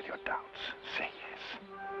torture me with your doubts. Say yes.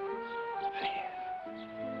 Say yes.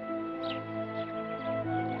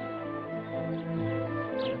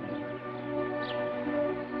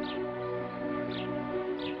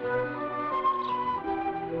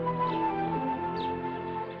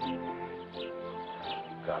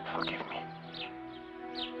 God forgive me.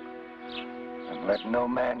 And let no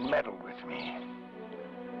man meddle with me,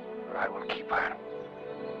 or I will keep her.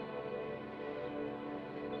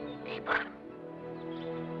 Keep her.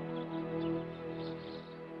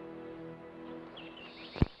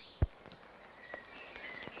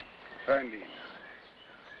 Bernadine,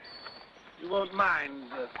 you won't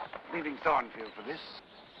mind leaving Thornfield for this?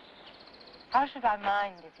 How should I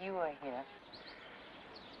mind if you were here?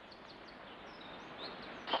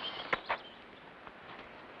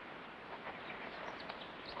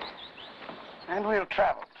 And we'll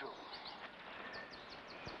travel, too.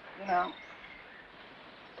 You know,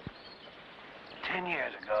 10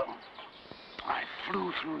 years ago, I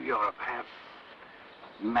flew through Europe half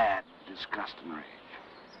mad, disgust, and rage.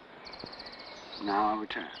 Now I'll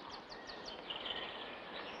return.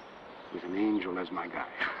 With an angel as my guide.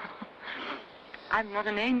 I'm not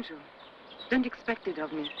an angel. Don't expect it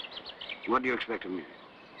of me. What do you expect of me?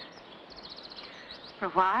 For a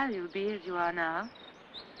while, you'll be as you are now.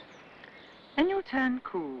 Then you'll turn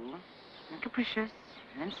cool and capricious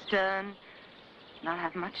and stern, and I'll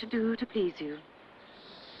have much ado to please you.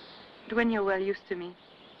 But when you're well used to me,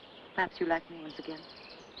 perhaps you'll like me once again.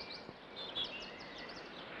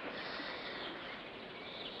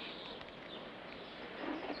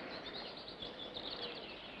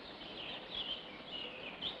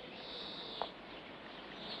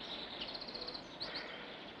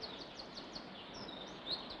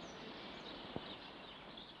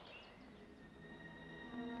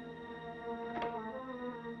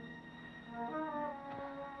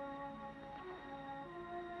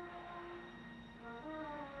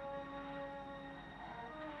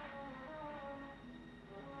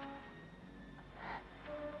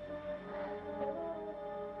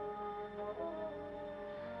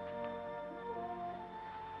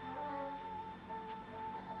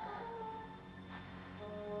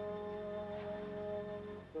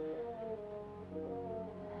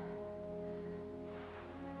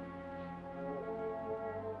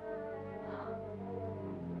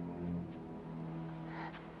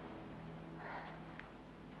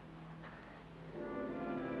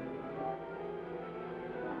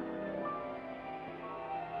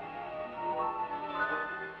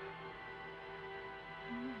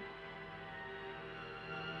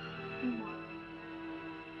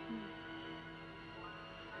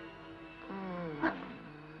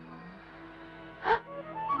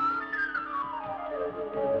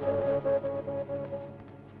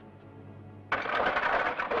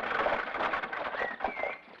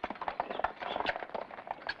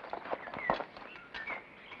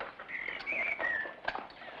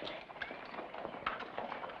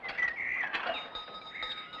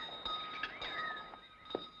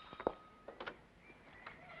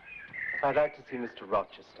 I'd like to see Mr.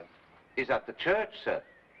 Rochester. He's at the church, sir.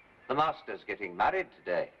 The master's getting married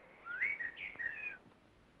today.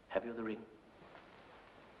 Have you the ring?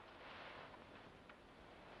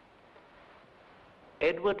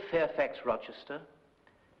 Edward Fairfax Rochester,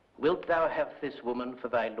 wilt thou have this woman for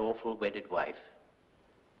thy lawful wedded wife,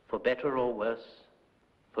 for better or worse,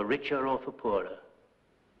 for richer or for poorer,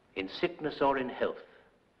 in sickness or in health,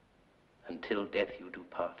 until death you do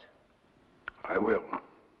part? I will.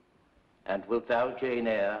 And wilt thou, Jane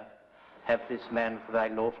Eyre, have this man for thy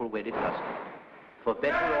lawful wedded husband, for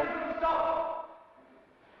better or... Stop!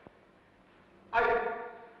 I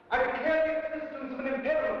declare the existence of an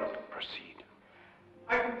impediment. Proceed.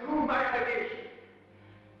 I can prove my allegation.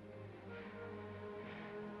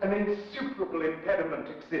 An insuperable impediment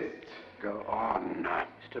exists. Go on.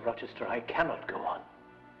 Mr. Rochester, I cannot go on.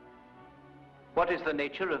 What is the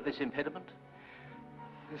nature of this impediment?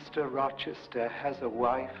 Mr. Rochester has a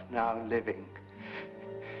wife now living.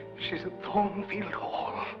 She's at Thornfield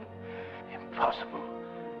Hall. Impossible.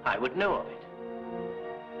 I would know of it.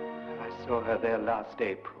 I saw her there last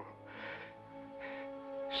April.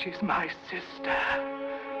 She's my sister.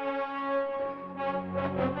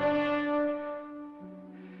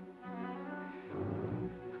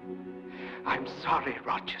 I'm sorry,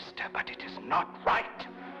 Rochester, but it is not right.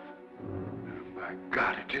 By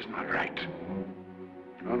God, it is not right.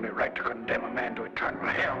 Only right to condemn a man to eternal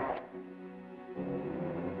hell.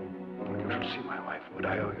 You shall see my wife. Would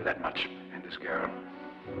I owe you that much? And this girl.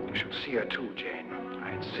 You shall see her too, Jane.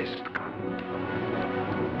 I insist. Come.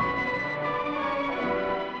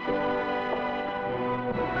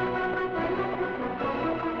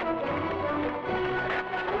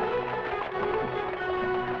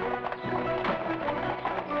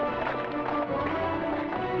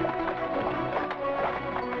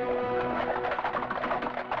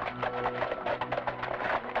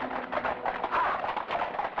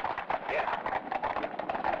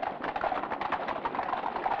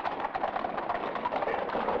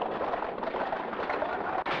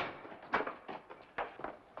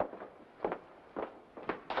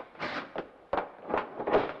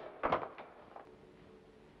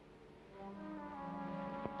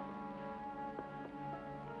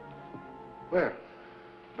 Well,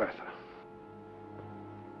 Bertha.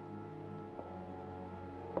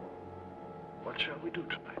 What shall we do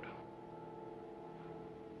tonight?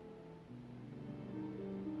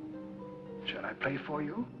 Shall I play for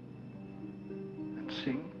you? And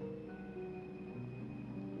sing?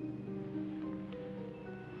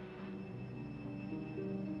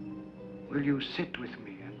 Will you sit with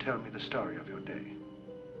me and tell me the story of your day?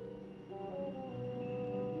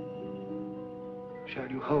 Shall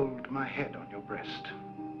you hold my head on your breast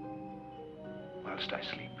whilst I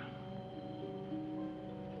sleep?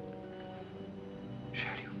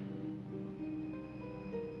 Shall you?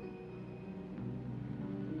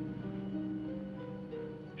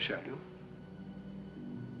 Shall you?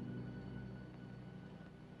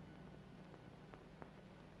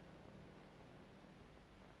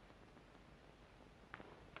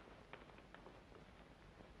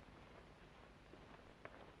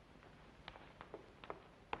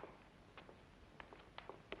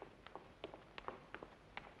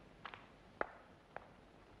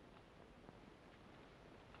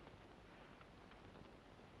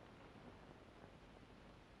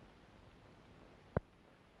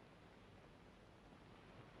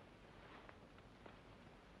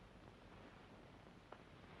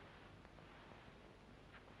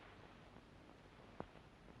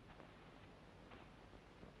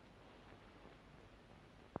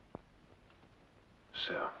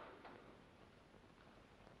 So,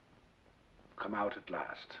 come out at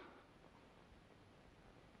last.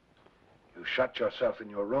 You shut yourself in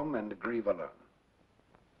your room and grieve alone.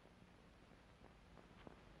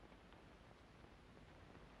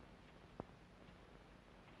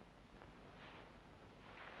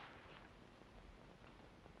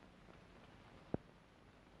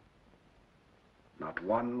 Not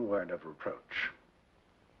one word of reproach.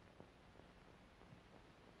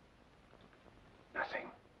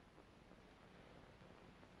 Nothing.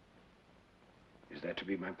 Is that to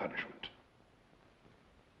be my punishment?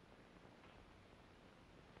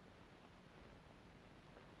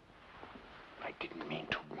 I didn't mean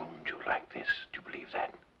to wound you like this. Do you believe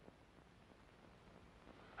that?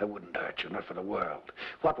 I wouldn't hurt you, not for the world.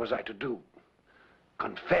 What was I to do?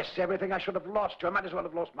 Confess everything? I should have lost you. I might as well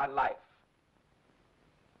have lost my life.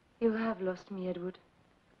 You have lost me, Edward.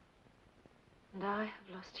 And I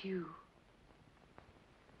have lost you.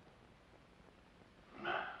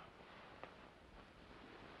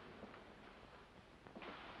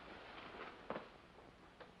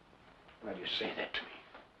 you say that to me?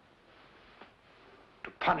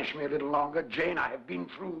 To punish me a little longer? Jane, I have been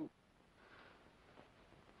through.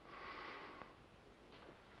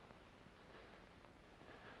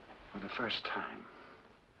 For the first time,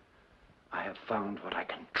 I have found what I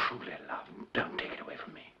can truly love. Don't take it away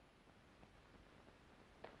from me.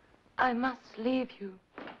 I must leave you.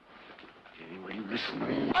 Jane, will you listen to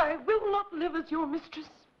me? I will not live as your mistress.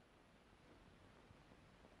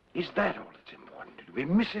 Is that all that's important to be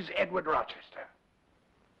Mrs. Edward Rochester?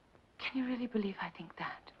 Can you really believe I think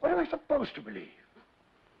that? What am I supposed to believe?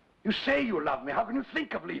 You say you love me. How can you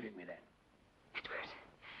think of leaving me then? Edward,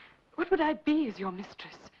 what would I be as your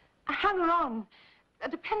mistress? A hanger-on, a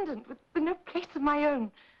dependent with no place of my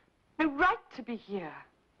own, no right to be here.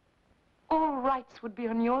 All rights would be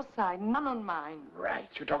on your side, none on mine. Right.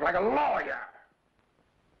 You talk like a lawyer.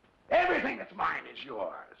 Everything that's mine is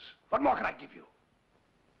yours. What more can I give you?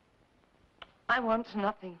 I want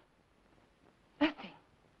nothing. Nothing.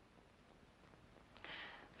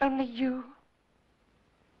 Only you.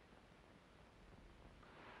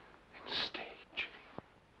 And stay, Jane.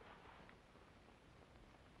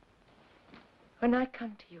 When I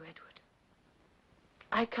come to you, Edward,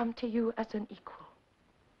 I come to you as an equal.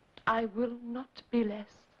 I will not be less.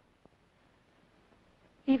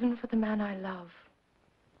 Even for the man I love.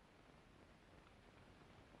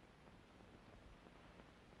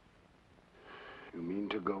 You mean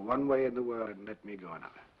to go one way in the world and let me go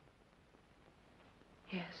another?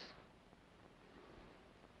 Yes.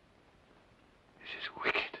 This is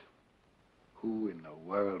wicked. Who in the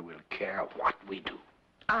world will care what we do?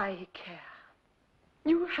 I care.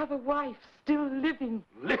 You have a wife still living.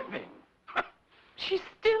 Living? She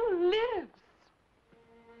still lives.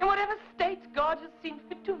 In whatever state God has seen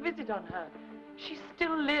fit to visit on her, she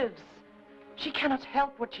still lives. She cannot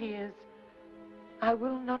help what she is. I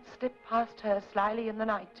will not slip past her slyly in the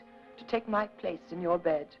night to take my place in your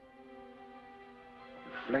bed.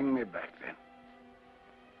 You fling me back, then,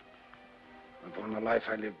 upon the life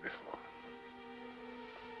I lived before.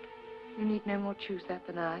 You need no more choose that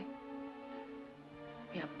than I.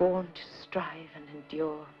 We are born to strive and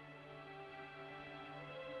endure.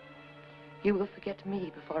 You will forget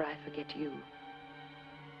me before I forget you.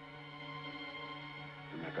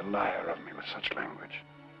 You make a liar of me with such language.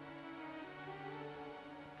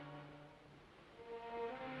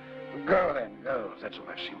 Go then, go. That's all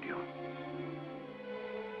I've seen to you.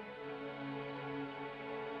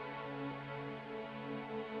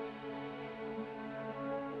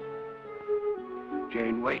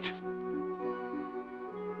 Jane, wait.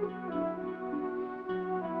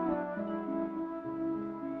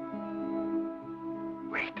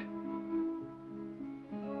 Wait.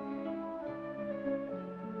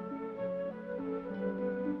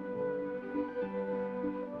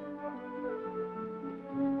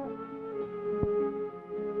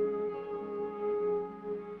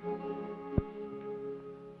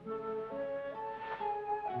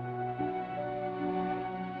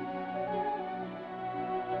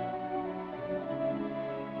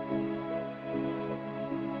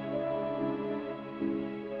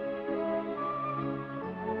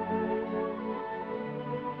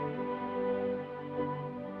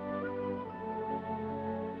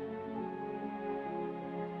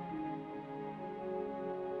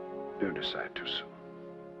 Don't decide too soon.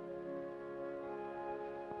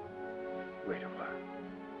 Wait a while.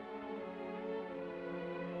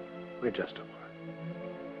 Wait just a while.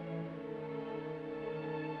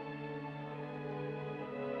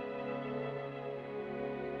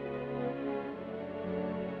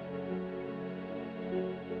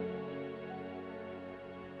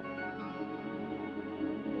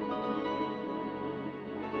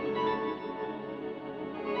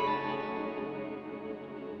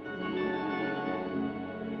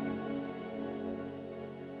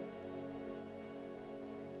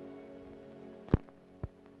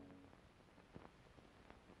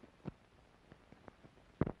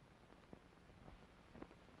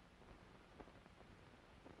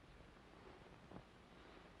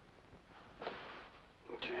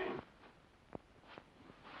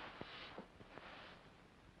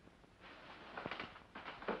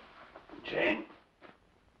 Jane?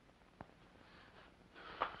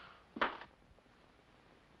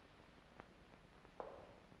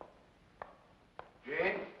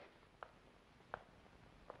 Jane?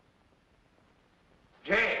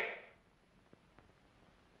 Jane?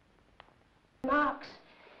 Marks.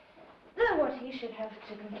 Know what he should have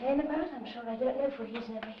to complain about? I'm sure I don't know, for he's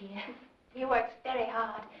never here. He works very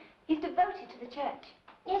hard. He's devoted to the church.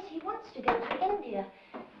 Yes, he wants to go to India,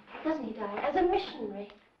 doesn't he, darling, as a missionary.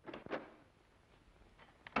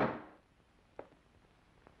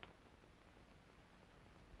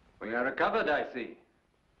 we are recovered, I see.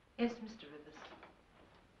 Yes, Mr. Rivers.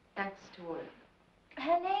 Thanks to all of you.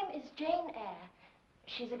 Her name is Jane Eyre.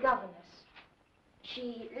 She's a governess.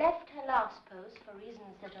 She left her last post for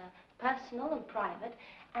reasons that are personal and private,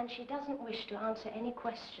 and she doesn't wish to answer any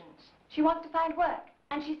questions. She wants to find work,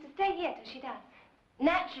 and she's to stay here till she does.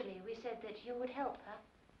 Naturally, we said that you would help her.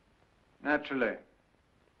 Naturally.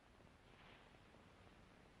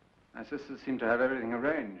 My sisters seem to have everything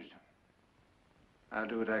arranged. I'll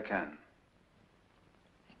do what I can.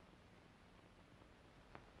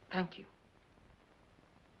 Thank you.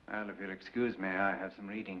 Well, if you'll excuse me, I have some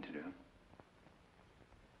reading to do.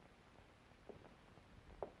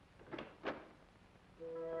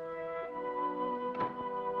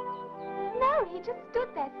 No, he just stood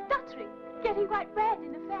there stuttering, getting quite red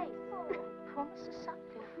in the face. Oh, poor Mrs.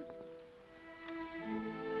 Sutcliffe.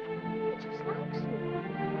 He just likes you.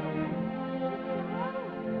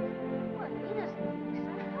 Well, he doesn't think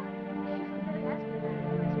so. He has been very nice.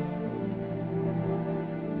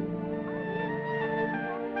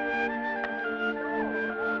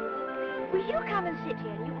 Will you come and sit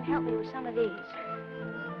here and you can help me with some of these?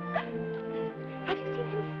 Have you seen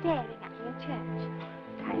him staring at me in church?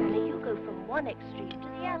 Diana, you go from one extreme to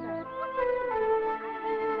the other.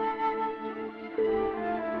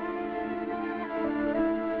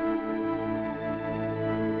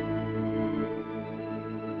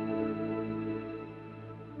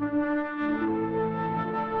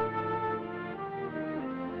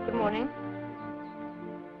 Good morning.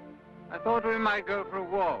 I thought we might go for a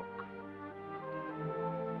walk.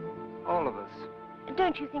 All of us.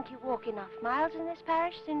 Don't you think you walk enough miles in this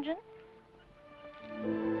parish, St. John?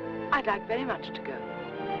 I'd like very much to go.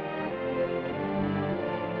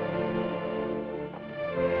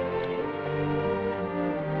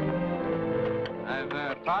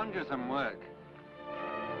 I've found you some work.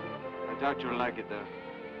 I doubt you'll like it, though.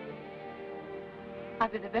 I'll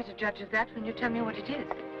be the better judge of that when you tell me what it is.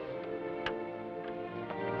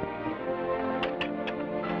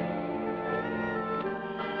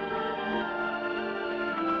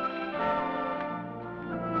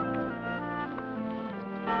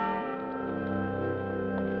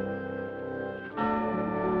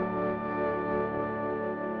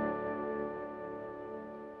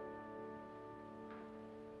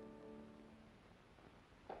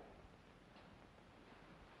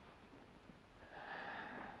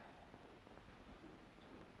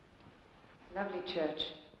 Lovely church.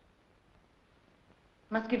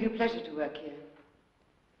 Must give you pleasure to work here.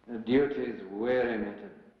 The duties weary me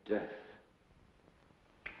to death.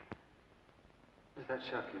 Does that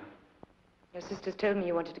shock you? Your sisters told me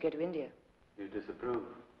you wanted to go to India. You disapprove?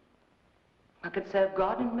 I could serve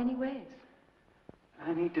God in many ways.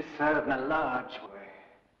 I need to serve in a large way.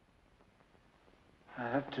 I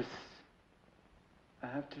have to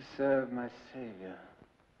serve my Savior.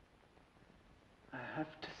 I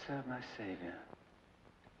have to serve my Savior.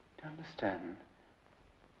 Do you understand?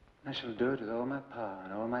 I shall do it with all my power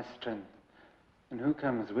and all my strength. And who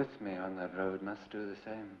comes with me on that road must do the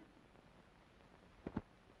same.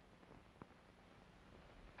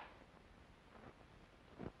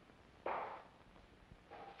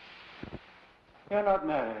 You're not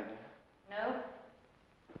married. No.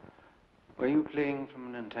 Were you fleeing from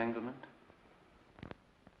an entanglement?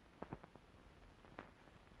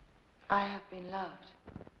 I have been loved.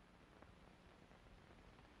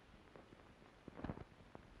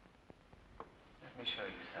 Let me show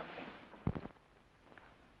you something.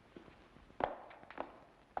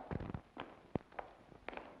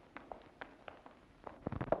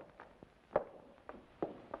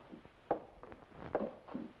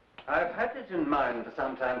 I've had it in mind for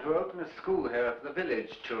some time to open a school here for the village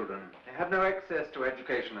children. They have no access to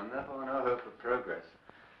education and therefore no hope of progress.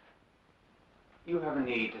 You have a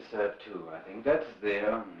need to serve too, I think. That's the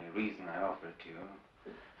only reason I offer it to you.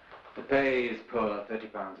 The pay is poor, £30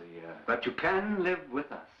 a year. But you can live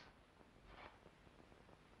with us.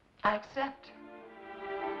 I accept.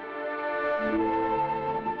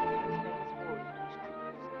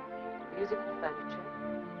 Music and furniture,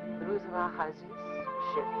 the roofs of our houses,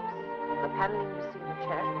 ships, the paneling you see in the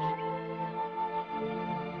church.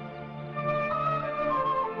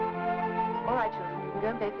 All right, children, you can go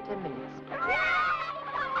and play for 10 minutes.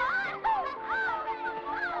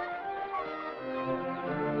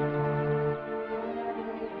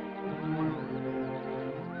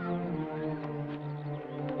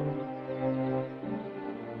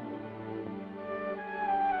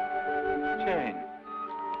 Jane.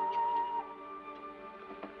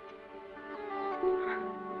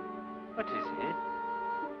 What is it?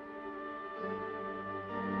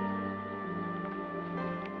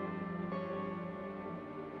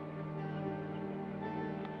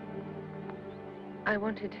 I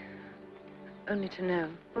wanted only to know.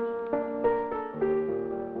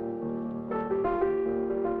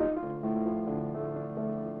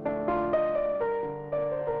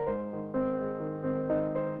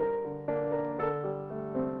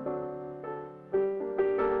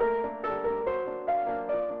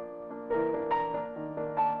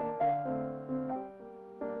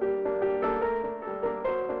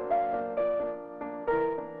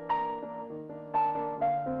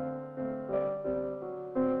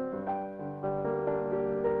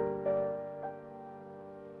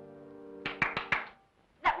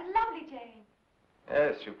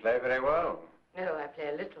 Yes, you play very well. No, I play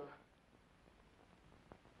a little.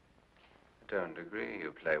 I don't agree.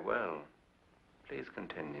 You play well. Please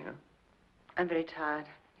continue. I'm very tired.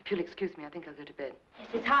 If you'll excuse me, I think I'll go to bed. Yes,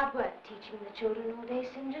 it's hard work teaching the children all day,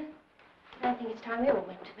 St. John. I think it's time we all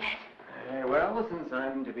went to bed. Very well, since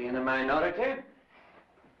I'm to be in a minority.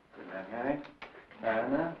 Good night, Mary.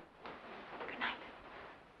 Anna. Good night.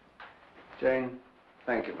 Jane,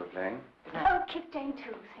 thank you for playing. Oh, kiss Jane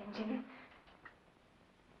too, St. John.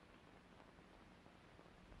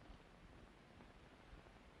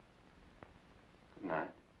 Good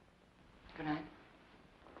night. Good night.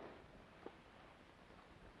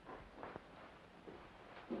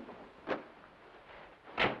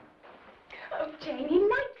 Oh, Jane, he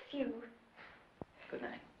likes you. Good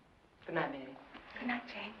night. Good night, Mary. Good night,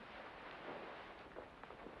 Jane.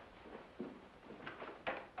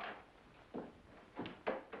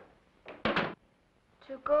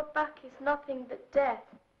 To go back is nothing but death.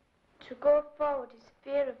 To go forward is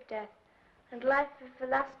fear of death, and life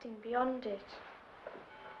everlasting beyond it.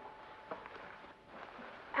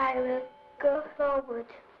 I will go forward.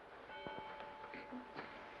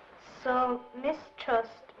 So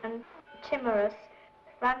Mistrust and Timorous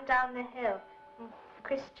ran down the hill, and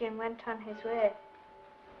Christian went on his way.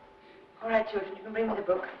 All right, children, you can bring me the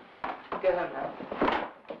book. Go home now.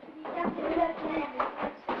 Good afternoon.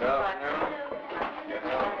 Good afternoon.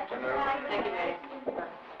 Thank you, Mary. Good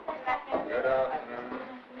afternoon. Good afternoon.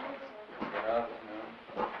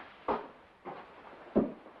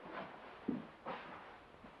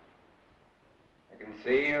 I can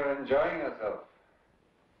see you're enjoying yourself.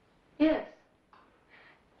 Yes.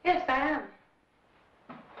 Yes, I am.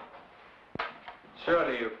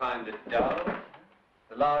 Surely you find it dull?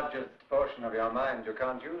 The largest portion of your mind you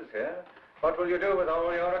can't use here. What will you do with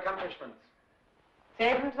all your accomplishments?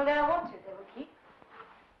 Save them till they are wanted, they will keep.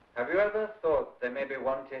 Have you ever thought they may be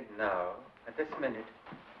wanted now, at this minute,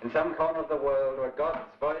 in some corner of the world where God's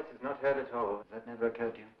voice is not heard at all? Has that never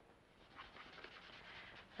occurred to you?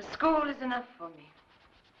 The school is enough for me.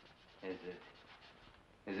 Is it?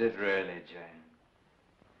 Is it really, Jane?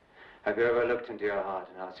 Have you ever looked into your heart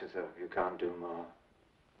and asked yourself if you can't do more?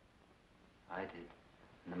 I did.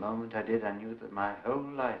 And the moment I did, I knew that my whole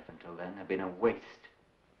life until then had been a waste,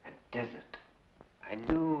 a desert. I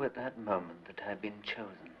knew at that moment that I had been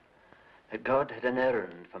chosen, that God had an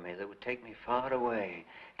errand for me that would take me far away,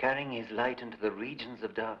 carrying his light into the regions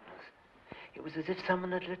of darkness. It was as if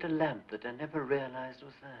someone had lit a lamp that I never realized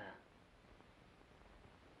was there.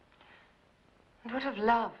 And what of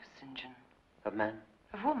love, St. John? Of man?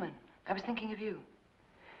 Of woman. I was thinking of you.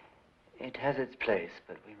 It has its place,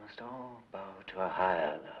 but we must all bow to a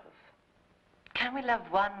higher love. Can we love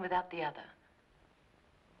one without the other?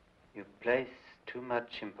 You place too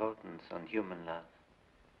much importance on human love.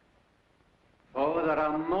 Oh, there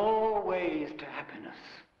are more ways to happiness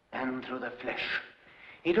than through the flesh.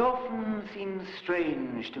 It often seems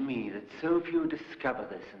strange to me that so few discover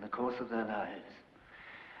this in the course of their lives.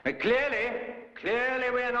 Clearly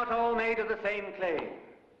we are not all made of the same clay.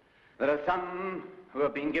 There are some who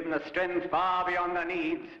have been given a strength far beyond their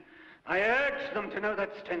needs. I urge them to know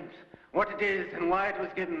that strength, what it is and why it was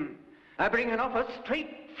given. I bring an offer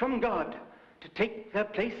straight from God to take their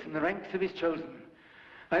place in the ranks of his chosen.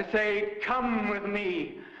 I say, come with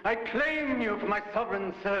me. I claim you for my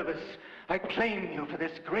sovereign service. I claim you for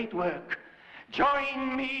this great work.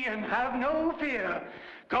 Join me and have no fear.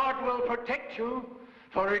 God will protect you,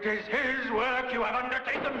 for it is his work you have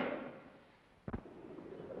undertaken.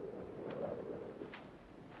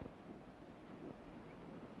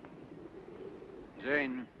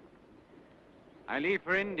 Jane, I leave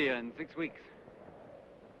for India in 6 weeks.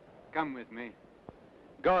 Come with me.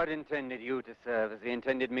 God intended you to serve as he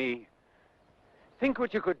intended me. Think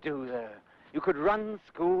what you could do there. You could run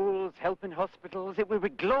schools, help in hospitals. It would be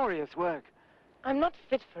glorious work. I'm not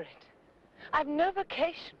fit for it. I've no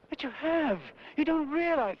vocation. But you have. You don't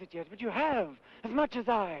realize it yet, but you have, as much as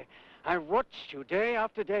I. I've watched you day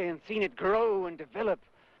after day and seen it grow and develop.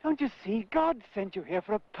 Don't you see? God sent you here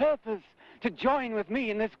for a purpose, to join with me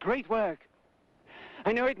in this great work.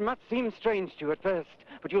 I know it must seem strange to you at first,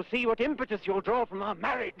 but you'll see what impetus you'll draw from our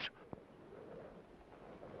marriage.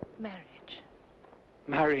 Marriage?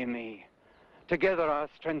 Marry me. Together our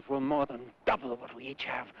strength will more than double what we each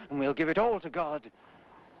have, and we'll give it all to God.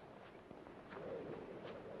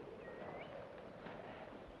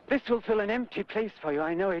 This will fill an empty place for you,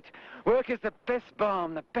 I know it. Work is the best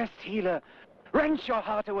balm, the best healer. Wrench your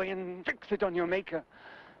heart away and fix it on your maker.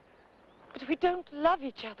 But we don't love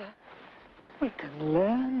each other. We can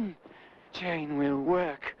learn. Jane, we'll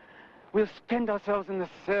work. We'll spend ourselves in the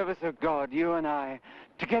service of God, you and I,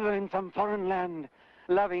 together in some foreign land,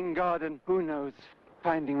 loving God and, who knows,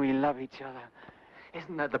 finding we love each other.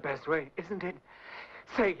 Isn't that the best way, isn't it?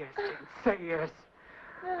 Say yes, Jane, say yes.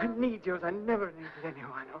 I need you as I never needed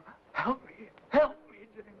anyone. Oh, help me,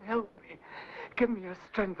 Jane, help me. Give me your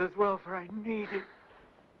strength as well, for I need it.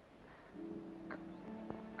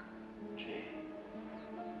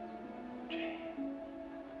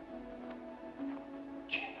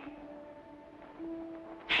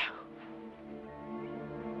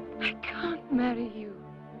 I can't marry you.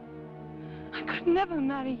 I could never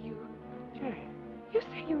marry you. Jane. You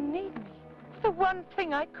say you need me. The one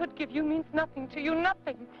thing I could give you means nothing to you,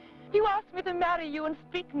 nothing. You asked me to marry you and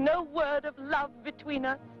speak no word of love between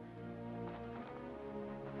us.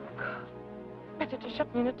 Better to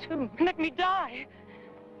shut me in a tomb and let me die.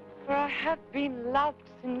 For I have been loved,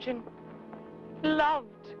 St. John.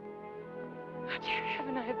 Loved. Oh, dear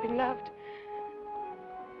heaven, I have been loved.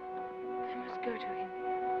 I must go to him.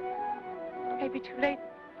 It may be too late.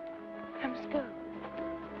 I must go.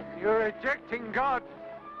 You're rejecting God.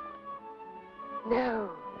 No.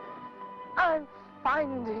 I'm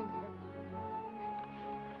finding him.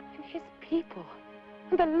 And his people.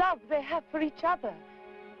 And the love they have for each other.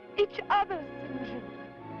 Each other, St. John.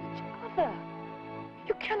 Each other.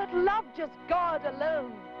 You cannot love just God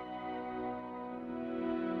alone.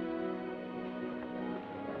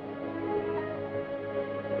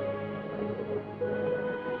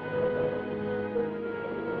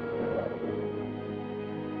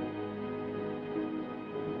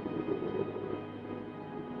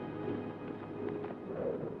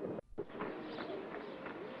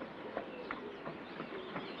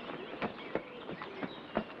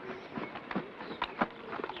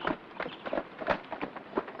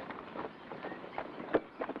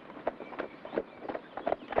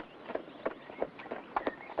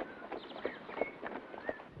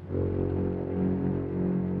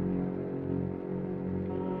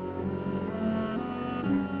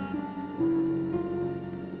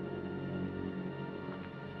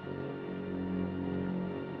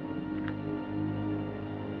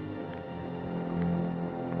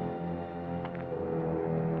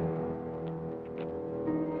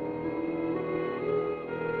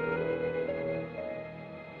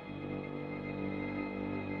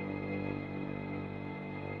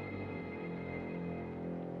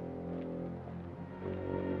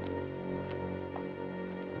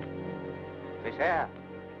 Miss Eyre.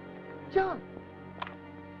 John.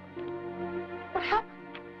 What happened?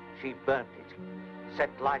 She burnt it, set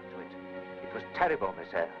light to it. It was terrible,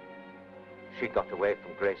 Miss Eyre. She got away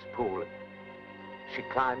from Grace Poole. She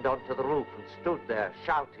climbed onto the roof and stood there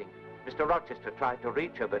shouting. Mr. Rochester tried to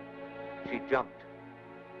reach her, but she jumped.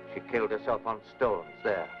 She killed herself on stones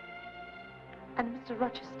there. And Mr.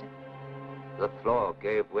 Rochester? The floor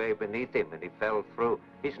gave way beneath him and he fell through.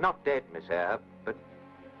 He's not dead, Miss Eyre, but...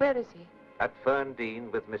 Where is he? At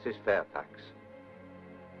Ferndean with Mrs. Fairfax.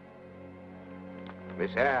 Miss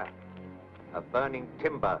Eyre, a burning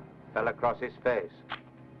timber fell across his face.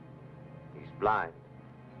 He's blind.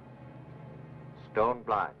 Stone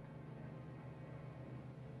blind.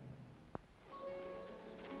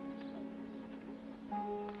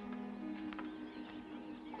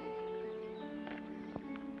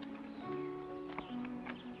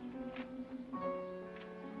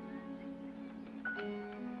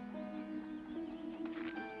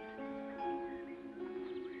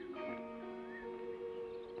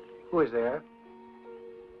 Who is there?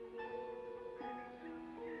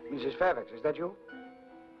 Mrs. Fairfax, is that you?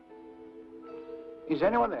 Is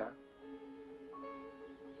anyone there?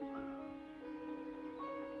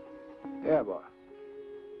 Yeah, boy.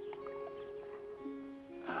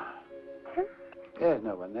 There's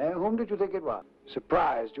no one there. Whom did you think it was?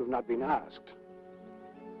 Surprised you've not been asked.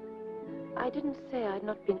 I didn't say I'd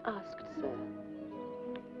not been asked, sir.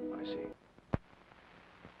 I see.